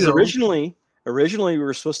because originally we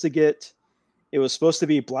were supposed to get, it was supposed to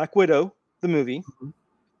be Black Widow, the movie,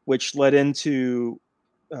 which led into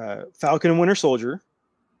Falcon and Winter Soldier,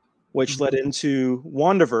 which led into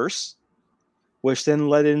WandaVerse, which then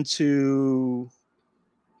led into,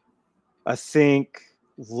 I think,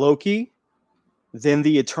 Loki, then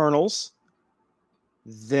the Eternals,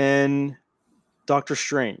 then Doctor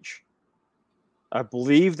Strange. I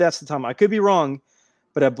believe that's the time. I could be wrong,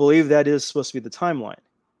 but I believe that is supposed to be the timeline.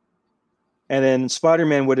 And then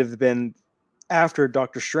Spider-Man would have been after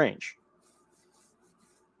Doctor Strange.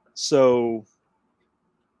 So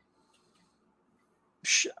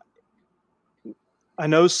I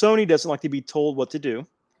know Sony doesn't like to be told what to do.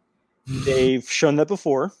 They've shown that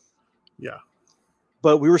before. Yeah.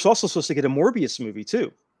 But we were also supposed to get a Morbius movie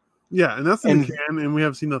too. Yeah, and that's in the can, and we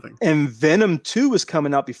have seen nothing. And Venom 2 was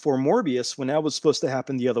coming out before Morbius when that was supposed to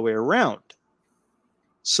happen the other way around.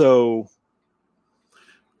 So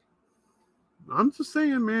I'm just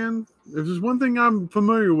saying, man, if there's one thing I'm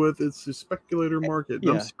familiar with, it's the speculator market.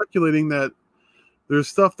 Yeah. I'm speculating that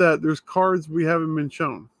there's cards we haven't been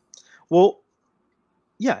shown. Well,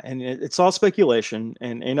 yeah, and it's all speculation.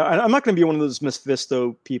 And I'm not going to be one of those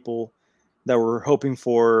Mephisto people that were hoping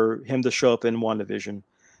for him to show up in WandaVision.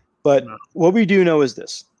 But what we do know is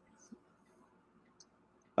this.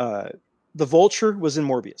 The Vulture was in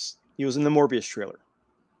Morbius. He was in the Morbius trailer.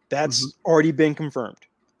 That's already been confirmed.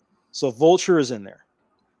 So Vulture is in there.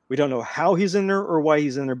 We don't know how he's in there or why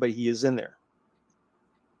he's in there, but he is in there.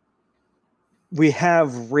 We have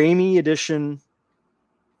Raimi edition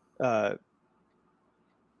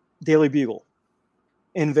Daily Bugle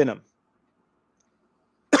in Venom.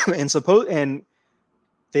 And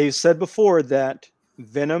they've said before that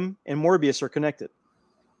Venom and Morbius are connected.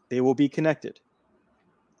 They will be connected.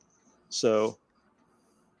 So,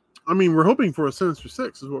 I mean, we're hoping for a Sinister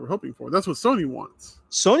Six is what we're hoping for. That's what Sony wants.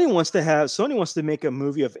 Sony wants to make a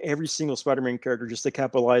movie of every single Spider-Man character just to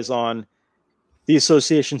capitalize on the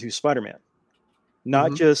association to Spider-Man.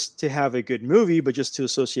 Not just to have a good movie, but just to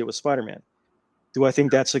associate with Spider-Man. Do I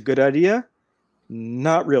think that's a good idea?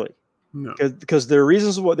 Not really. No. Because there are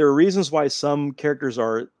reasons why some characters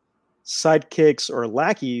are sidekicks or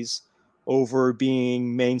lackeys over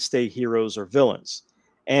being mainstay heroes or villains.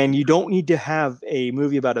 And you don't need to have a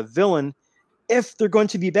movie about a villain if they're going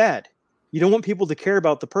to be bad. You don't want people to care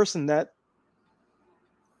about the person that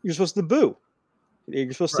you're supposed to boo.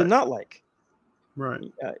 You're supposed to not like.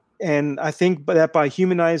 Right. And I think that by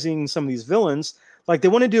humanizing some of these villains, like they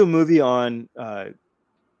want to do a movie on,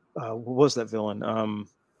 what was that villain?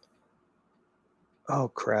 Oh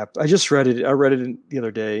crap! I just read it. I read it the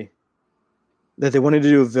other day that they wanted to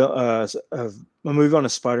do a movie on a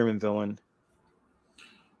Spider-Man villain.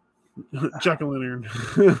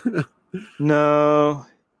 Jack-o'-lantern. No,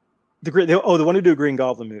 they wanted to do a Green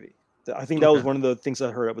Goblin movie. I think that was one of the things I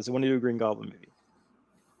heard of was they wanted to do a Green Goblin movie.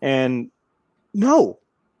 And no,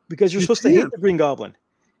 because you're supposed to hate the Green Goblin.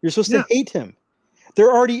 You're supposed to hate him. There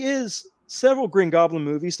already is several Green Goblin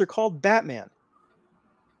movies. They're called Batman.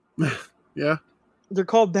 Yeah. They're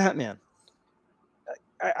called Batman.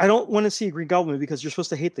 I don't want to see a Green Goblin movie because you're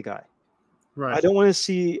supposed to hate the guy. Right. I don't want to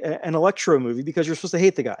see an Electro movie because you're supposed to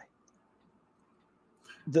hate the guy.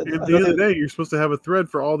 At the end of the day, you're supposed to have a thread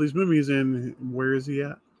for all these movies, and where is he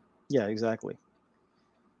at? Yeah, exactly.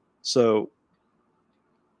 So,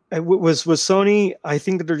 was Sony? I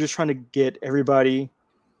think that they're just trying to get everybody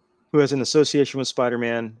who has an association with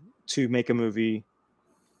Spider-Man to make a movie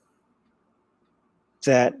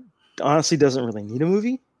that honestly doesn't really need a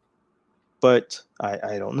movie. But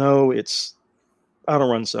I don't know. I don't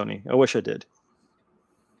run Sony. I wish I did.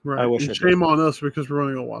 Right. I wish. Shame on us because we're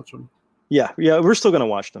only gonna watch them. Yeah, we're still gonna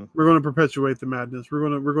watch them. We're gonna perpetuate the madness.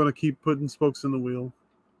 We're gonna keep putting spokes in the wheel.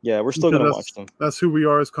 Yeah, we're still going to watch them. That's who we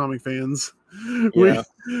are as comic fans. Yeah.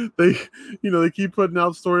 They keep putting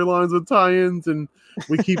out storylines with tie-ins, and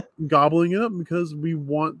we keep gobbling it up because we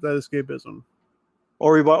want that escapism.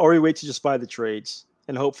 Or we wait to just buy the trades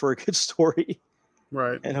and hope for a good story.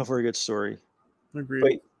 Right. And hope for a good story.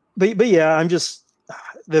 Agreed. But yeah, I'm just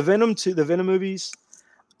the Venom movies.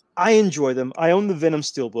 I enjoy them. I own the Venom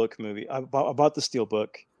Steelbook movie. I bought the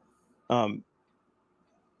Steelbook.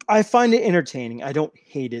 I find it entertaining. I don't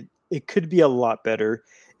hate it. It could be a lot better.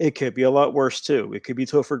 It could be a lot worse too. It could be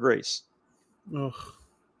Topher Grace. Oh,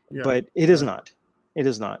 yeah. But it is not. It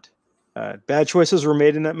is not. Bad choices were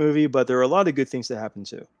made in that movie, but there are a lot of good things that happen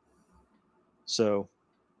too. So,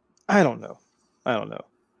 I don't know.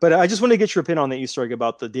 But I just want to get your opinion on the Easter egg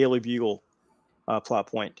about the Daily Bugle plot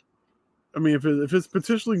point. I mean, if it's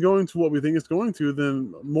potentially going to what we think it's going to,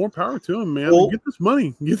 then more power to him, man. Well, get this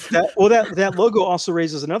money. That logo also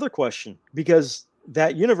raises another question, because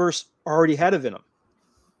that universe already had a Venom.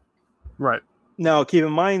 Right. Now, keep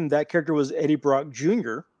in mind that character was Eddie Brock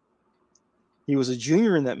Jr. He was a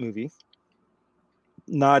junior in that movie,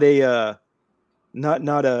 not a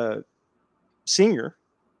senior.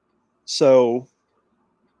 So,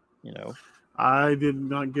 I did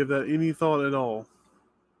not give that any thought at all.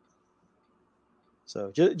 So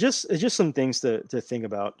just some things to think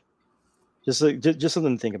about. Just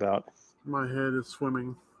something to think about. My head is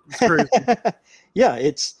swimming. It's crazy. Yeah,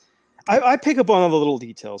 I pick up on all the little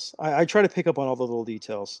details. I try to pick up on all the little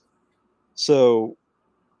details. So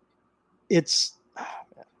it's,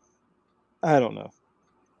 I don't know.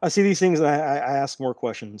 I see these things and I ask more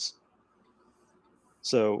questions.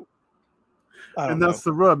 So that's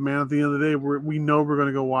the rub, man. At the end of the day, we know we're going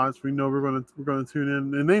to go watch. We know we're going to tune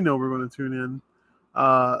in, and they know we're going to tune in.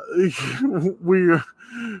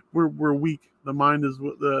 We're weak. The mind is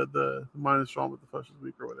the mind is strong, but the flesh is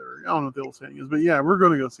weak, or whatever. I don't know what the old saying is, but yeah, we're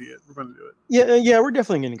going to go see it. We're going to do it. Yeah, we're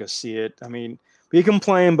definitely going to go see it. I mean, we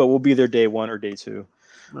complain, but we'll be there day 1 or day 2,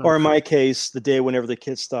 or in my case, the day whenever the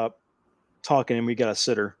kids stop talking and we got a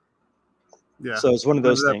sitter. Yeah. So it's one of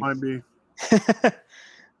those that things. Might be.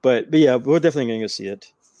 But yeah, we're definitely going to go see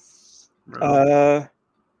it. Right.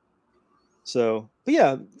 But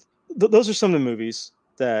yeah, those are some of the movies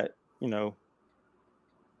that, I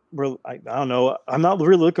don't know. I'm not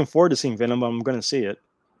really looking forward to seeing Venom, but I'm going to see it.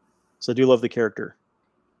 So I do love the character.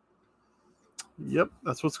 Yep,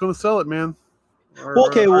 that's what's going to sell it, man.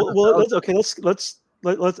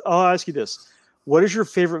 Let's I'll ask you this: what is your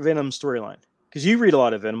favorite Venom storyline? Because you read a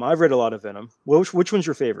lot of Venom. I've read a lot of Venom. Which one's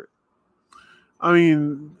your favorite? I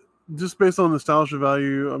mean, just based on nostalgia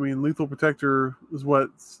value, I mean, Lethal Protector is what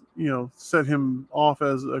set him off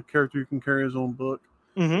as a character who can carry his own book.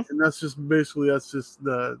 Mm-hmm. And that's just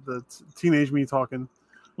the teenage me talking.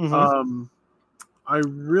 Mm-hmm. I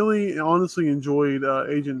really honestly enjoyed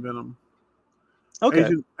Agent Venom. Okay.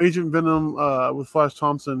 Agent Venom with Flash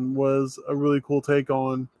Thompson was a really cool take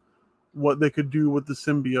on what they could do with the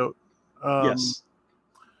symbiote. Yes.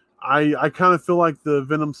 I kind of feel like the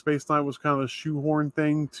Venom Space Knight was kind of a shoehorn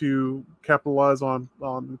thing to capitalize on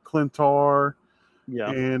Clintar.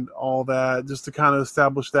 Yeah. And all that, just to kind of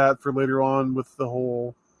establish that for later on with the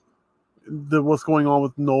whole what's going on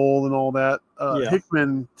with Noel and all that.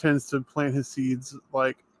 Hickman tends to plant his seeds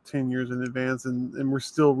like 10 years in advance, and we're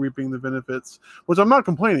still reaping the benefits, which I'm not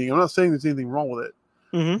complaining. I'm not saying there's anything wrong with it.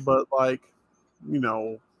 Mm-hmm. But I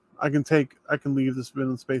can leave this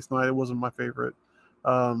Venom Space Knight. It wasn't my favorite.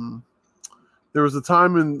 There was a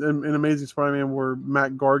time in Amazing Spider-Man where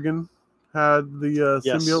Matt Gargan had the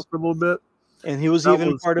symbiote for a little bit. And he was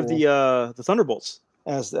even part of the Thunderbolts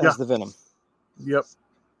as the Venom. Yep.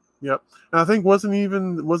 And I think wasn't he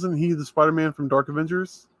the Spider-Man from Dark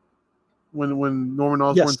Avengers when Norman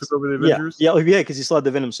Osborn took over the Avengers? Yeah, because he still had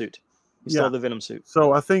the Venom suit. Still had the Venom suit.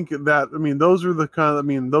 So I think that those are the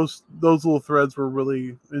those little threads were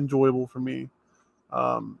really enjoyable for me.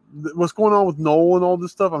 What's going on with Noel and all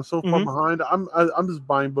this stuff? I'm so far behind. I'm just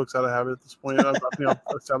buying books out of habit at this point. I think I've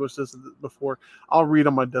established this before. I'll read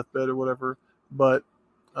on my deathbed or whatever. But,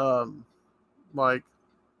 I'm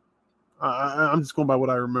just going by what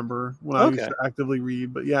I remember when I used to actively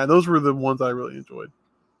read. But yeah, those were the ones I really enjoyed.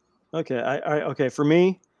 Okay, for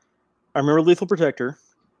me, I remember Lethal Protector.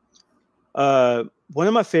 One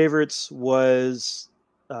of my favorites was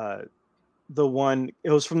the one.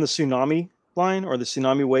 It was from the Tsunami line or the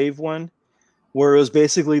Tsunami Wave one, where it was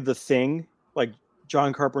basically The Thing, like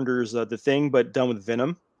John Carpenter's The Thing, but done with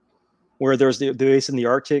Venom, where there was the base in the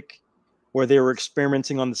Arctic, where they were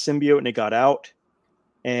experimenting on the symbiote and it got out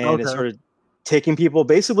and it started taking people,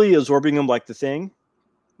 basically absorbing them like The Thing.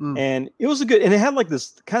 And it was and it had like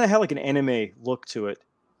this kind of had like an anime look to it.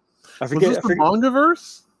 I forget. Was this the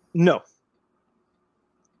Mangaverse? No.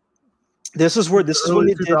 This is when they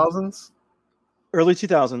did 2000s. Early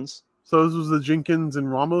 2000s. So this was the Jenkins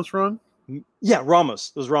and Ramos run. Yeah,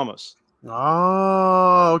 Ramos. It was Ramos.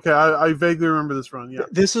 Oh, okay. I vaguely remember this run. Yeah.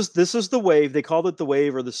 This is the wave. They called it the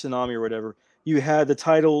wave or the tsunami or whatever. You had the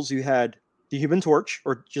titles. You had the Human Torch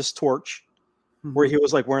or just Torch, where he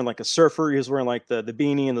was like wearing like a surfer. He was wearing like the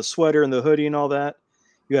beanie and the sweater and the hoodie and all that.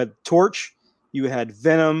 You had Torch. You had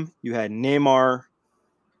Venom. You had Namor.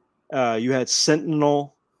 You had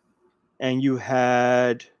Sentinel, and you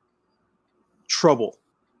had Trouble.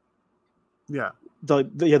 Yeah.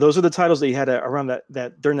 Those are the titles that you had around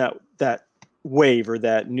that during that wave or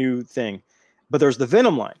that new thing. But there's the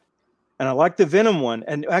Venom line, and I like the Venom one.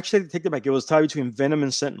 And actually, take it back. It was tied between Venom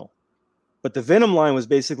and Sentinel, but the Venom line was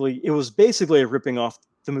basically a ripping off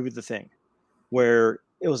the movie The Thing, where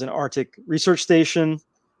it was an Arctic research station.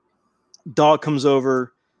 Dog comes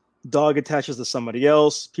over. Dog attaches to somebody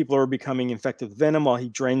else. People are becoming infected with venom while he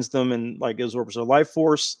drains them and like absorbs their life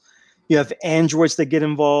force. You have androids that get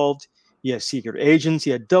involved. You have secret agents.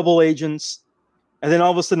 You have double agents. And then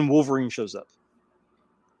all of a sudden Wolverine shows up.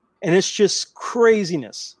 And it's just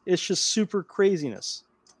craziness. It's just super craziness.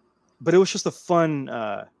 But it was just a fun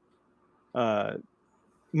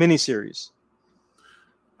miniseries.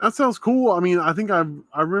 That sounds cool. I mean, I think I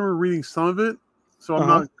remember reading some of it. So I'm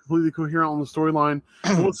not completely coherent on the storyline.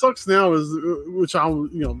 What sucks now is, which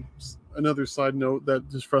another side note that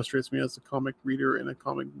just frustrates me as a comic reader and a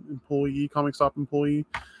comic stop employee.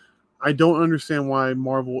 I don't understand why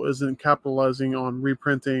Marvel isn't capitalizing on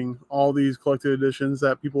reprinting all these collected editions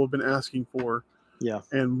that people have been asking for. Yeah.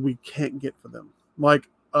 And we can't get for them. Like,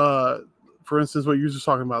 for instance, what you were just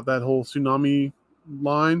talking about, that whole tsunami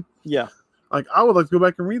line. Yeah. Like, I would like to go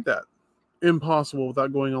back and read that. Impossible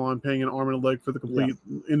without going on paying an arm and a leg for the complete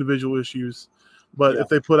individual issues. But if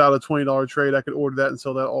they put out a $20 trade, I could order that and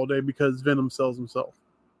sell that all day because Venom sells himself.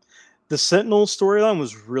 The Sentinel storyline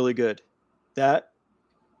was really good. That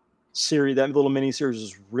series, that little mini series,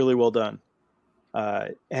 was really well done.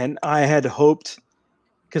 And I had hoped,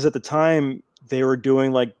 because at the time they were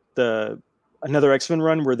doing like another X-Men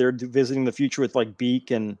run where they're visiting the future with like Beak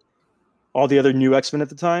and all the other new X-Men at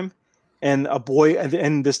the time. And a boy,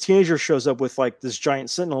 and this teenager shows up with like this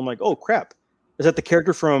giant Sentinel. I'm like, oh crap, is that the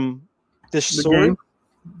character from this story? Game?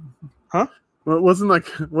 Huh? Well, wasn't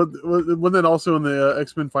that also in the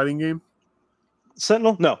X-Men fighting game?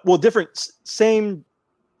 Sentinel? No. Well, different, same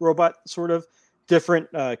robot, sort of different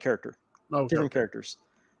character. Okay. Different characters.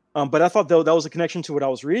 But I thought though that was a connection to what I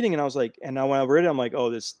was reading, and I was like, and now when I read it, I'm like,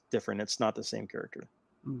 oh, this is different. It's not the same character.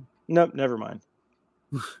 Nope, never mind.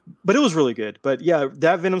 But it was really good. But yeah,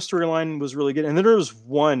 that Venom storyline was really good. And then there was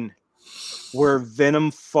one where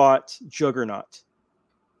Venom fought Juggernaut.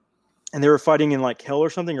 And they were fighting in like hell or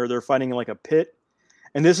something, or they're fighting in like a pit.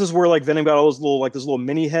 And this is where like Venom got all those little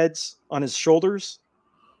mini heads on his shoulders.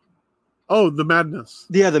 Oh, the Madness.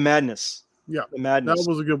 Yeah, the Madness. Yeah. The Madness.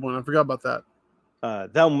 That was a good one. I forgot about that.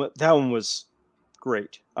 That one was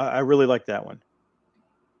great. I really like that one.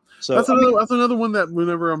 So that's another one that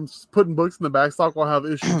whenever I'm putting books in the backstock, I'll have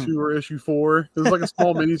issue 2 or issue 4. It's like a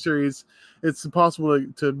small miniseries. It's impossible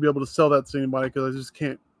to be able to sell that to anybody because I just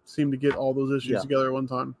can't seem to get all those issues together at one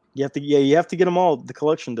time. You have to get them all, the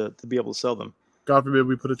collection, to be able to sell them. God forbid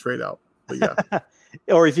we put a trade out. But yeah.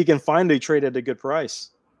 Or if you can find a trade at a good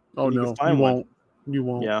price. Oh no, you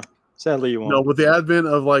won't. Yeah, sadly you won't. No, with the advent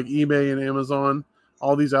of like eBay and Amazon,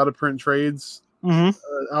 all these out of print trades.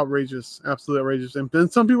 Outrageous, absolutely outrageous, and then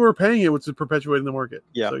some people are paying it, which is perpetuating the market.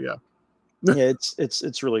 Yeah, so yeah,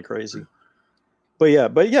 it's really crazy. But yeah,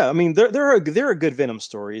 I mean there are good Venom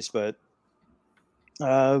stories, but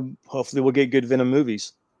hopefully we'll get good Venom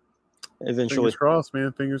movies eventually. Fingers crossed,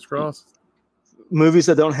 man. Fingers crossed. Movies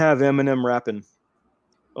that don't have Eminem rapping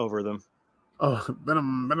over them. Oh,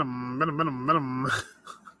 Venom, Venom, Venom, Venom, Venom.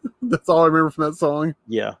 That's all I remember from that song.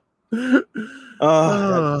 Yeah.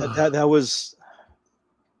 That was.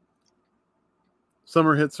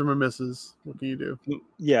 Summer hits, summer misses. What can you do?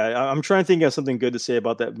 Yeah, I'm trying to think of something good to say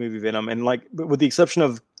about that movie Venom, and like, with the exception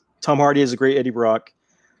of Tom Hardy as a great Eddie Brock,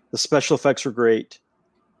 the special effects were great.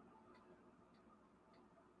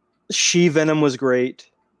 She-Venom was great.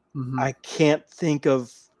 I can't think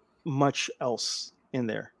of much else in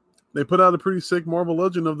there. They put out a pretty sick Marvel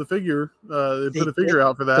Legend of the figure. They put a figure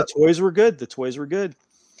out for that. The toys were good.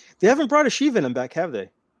 They haven't brought a She-Venom back, have they?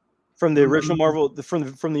 From the original Marvel,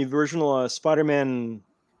 from the original Spider-Man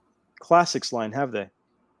Classics line, have they?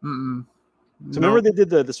 Mm-mm. So remember they did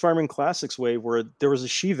the Spider-Man Classics wave where there was a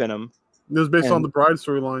She-Venom. It was based on the Bride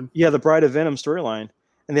storyline. Yeah, the Bride of Venom storyline,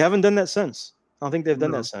 and they haven't done that since. I don't think they've done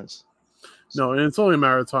that since. No, and it's only a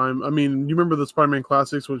matter of time. I mean, you remember the Spider-Man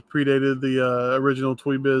Classics, which predated the original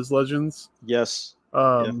Toy Biz Legends? Yes.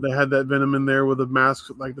 They had that Venom in there with a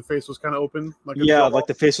mask, like the face was kind of open. Like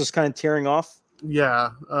the face was kind of tearing off. Yeah.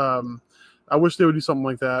 I wish they would do something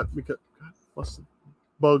like that because God, what's the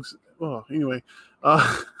bugs? Oh, anyway.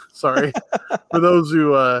 Sorry. For those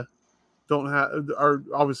who don't have, are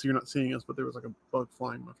obviously you're not seeing us, but there was like a bug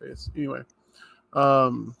flying in my face. Anyway.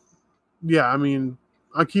 Yeah, I mean,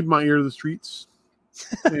 I keep my ear to the streets,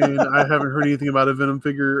 and I haven't heard anything about a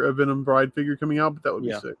Venom Bride figure coming out, but that would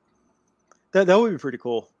be sick. That would be pretty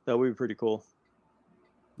cool. That would be pretty cool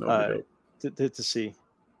to see.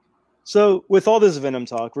 So with all this Venom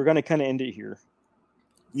talk, we're going to kind of end it here.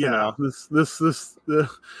 Yeah, we're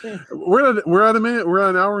at a minute. We're at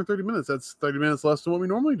an hour and 30 minutes. That's 30 minutes less than what we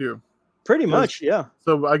normally do. Pretty much, yeah.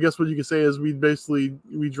 So I guess what you could say is we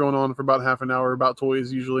drone on for about half an hour about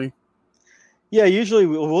toys usually. Yeah, usually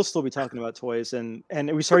we'll still be talking about toys, and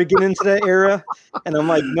we started getting into that era, and I'm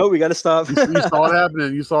like, no, we got to stop. You saw it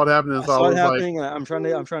happening. You saw it happening. I saw it happening, and I'm trying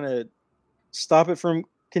to stop it from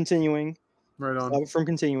continuing. Right on. Stop it from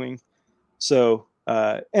continuing. So,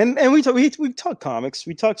 and we talk comics.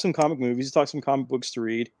 We talk some comic movies. We talk some comic books to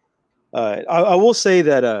read. I will say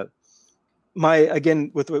that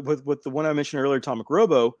with the one I mentioned earlier, Atomic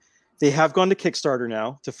Robo, they have gone to Kickstarter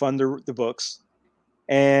now to fund the books.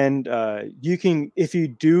 And you can, if you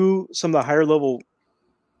do some of the higher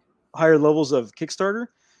levels of Kickstarter,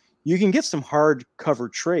 you can get some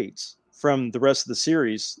hardcover trades from the rest of the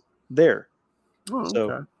series there. Oh,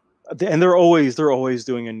 so, okay. And they're always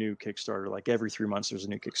doing a new Kickstarter. Like every 3 months, there's a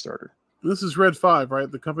new Kickstarter. This is Red 5,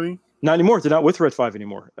 right? The company? Not anymore. They're not with Red 5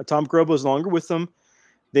 anymore. Atomic Robo is no longer with them.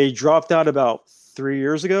 They dropped out about 3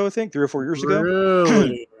 years ago, I think, 3 or 4 years ago.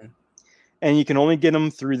 Really? And you can only get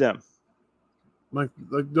them through them. Like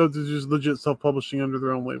those are just legit self-publishing under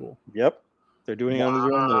their own label. Yep, they're doing it under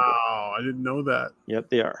their own label. Wow, I didn't know that. Yep,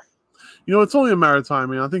 they are. You know, it's only a matter of time,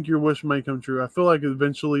 man. I think your wish may come true. I feel like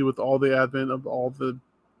eventually, with all the advent of all the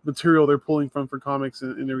material they're pulling from for comics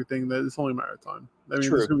and everything, that it's only a matter of time. I mean, there's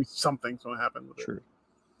going to be something's going to happen with it.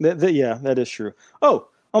 That is true. Oh,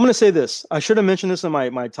 I'm going to say this. I should have mentioned this in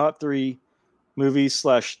my top 3 movies /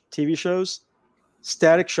 TV shows.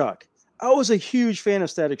 Static Shock. I was a huge fan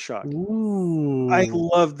of Static Shock. Ooh. I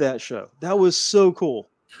loved that show. That was so cool.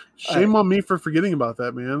 Shame on me for forgetting about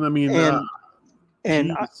that, man. I mean,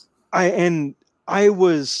 I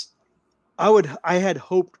had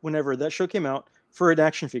hoped whenever that show came out for an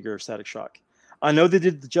action figure of Static Shock. I know they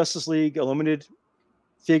did the Justice League Illuminated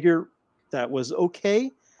figure that was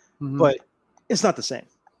okay, but it's not the same.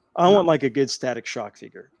 I want like a good Static Shock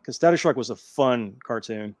figure because Static Shock was a fun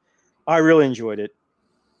cartoon. I really enjoyed it.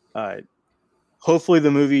 Hopefully the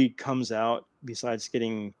movie comes out besides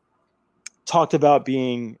getting talked about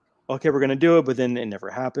being okay, we're going to do it, but then it never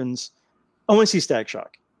happens. I want to see Static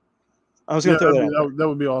Shock. I was going to throw that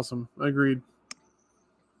would be awesome. I agreed.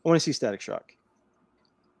 I want to see Static Shock.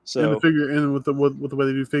 So and the figure, and with the way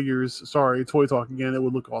they do figures, sorry, toy talk again, it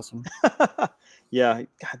would look awesome. Yeah,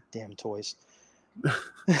 goddamn toys.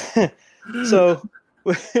 So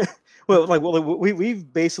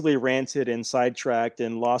we've basically ranted and sidetracked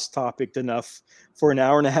and lost topic enough for an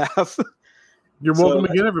hour and a half. You're welcome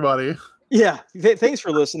again, everybody. Yeah, thanks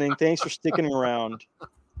for listening. Thanks for sticking around.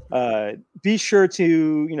 Be sure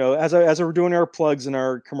to, as we're doing our plugs and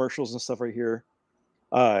our commercials and stuff right here,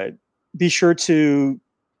 be sure to,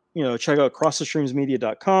 check out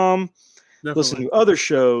crossthestreamsmedia.com. Definitely. Listen to other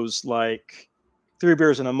shows like 3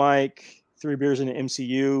 Beers and a Mic, 3 Beers in an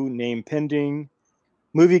MCU, Name Pending,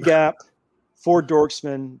 Movie Gap, 4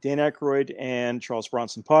 Dorksmen, Dan Aykroyd and Charles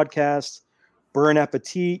Bronson podcast, Burn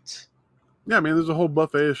Appetit. Yeah, man, there's a whole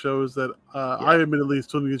buffet of shows that I admittedly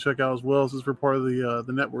still need to check out as well, since we're part of the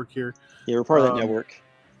network here. Yeah, we're part of that network.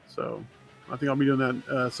 So I think I'll be doing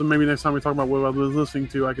that. So maybe next time we talk about what I was listening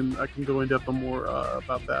to, I can go in depth on more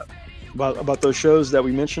about that. About those shows that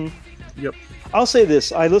we mentioned. Yep. I'll say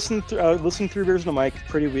this: I listen to 3 Beers and a Mic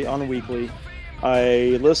on a weekly.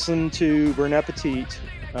 I listen to Burn Appetit.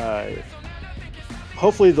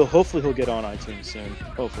 Hopefully he'll get on iTunes soon.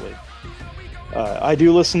 Hopefully. I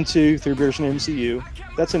do listen to 3 Beers and MCU.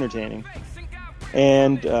 That's entertaining.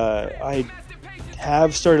 And I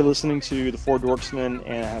have started listening to the 4 Dorksmen,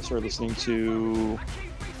 and I have started listening to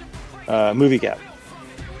Movie Gap.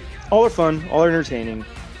 All are fun. All are entertaining.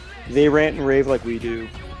 They rant and rave like we do.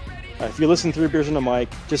 If you listen to 3 Beers and a Mic,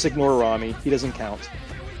 just ignore Rami. He doesn't count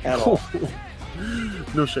at all.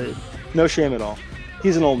 No shame. No shame at all.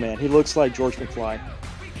 He's an old man. He looks like George McFly.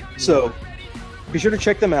 So be sure to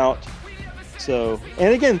check them out. So,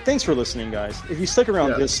 and again, thanks for listening, guys. If you stuck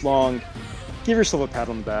around this long, give yourself a pat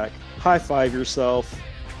on the back, high five yourself,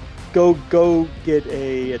 go get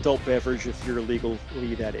a adult beverage if you're legally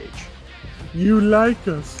that age. You like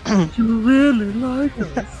us. You really like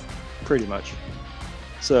us. Pretty much.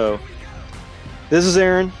 So, this is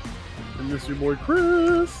Aaron. And this is your boy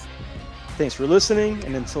Chris. Thanks for listening,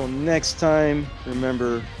 and until next time,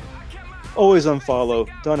 remember, always unfollow,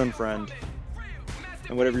 don't unfriend.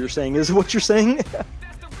 And whatever you're saying is what you're saying.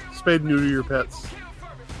 Spade neuter your pets.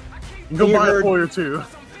 And go buy a toy or two.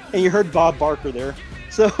 And you heard Bob Barker there.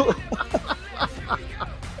 So,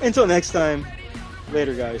 until next time,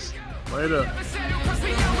 later, guys. Later.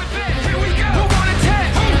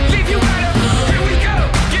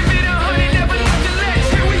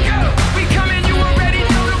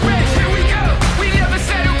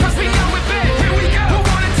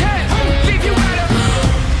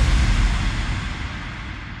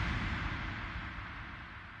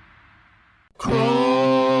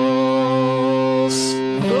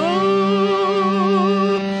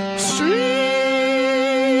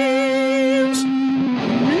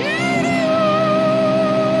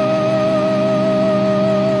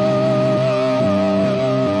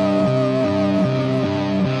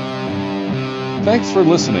 Thanks for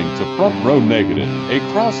listening to Front Row Negative, a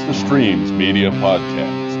Cross the Streams media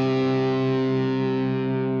podcast.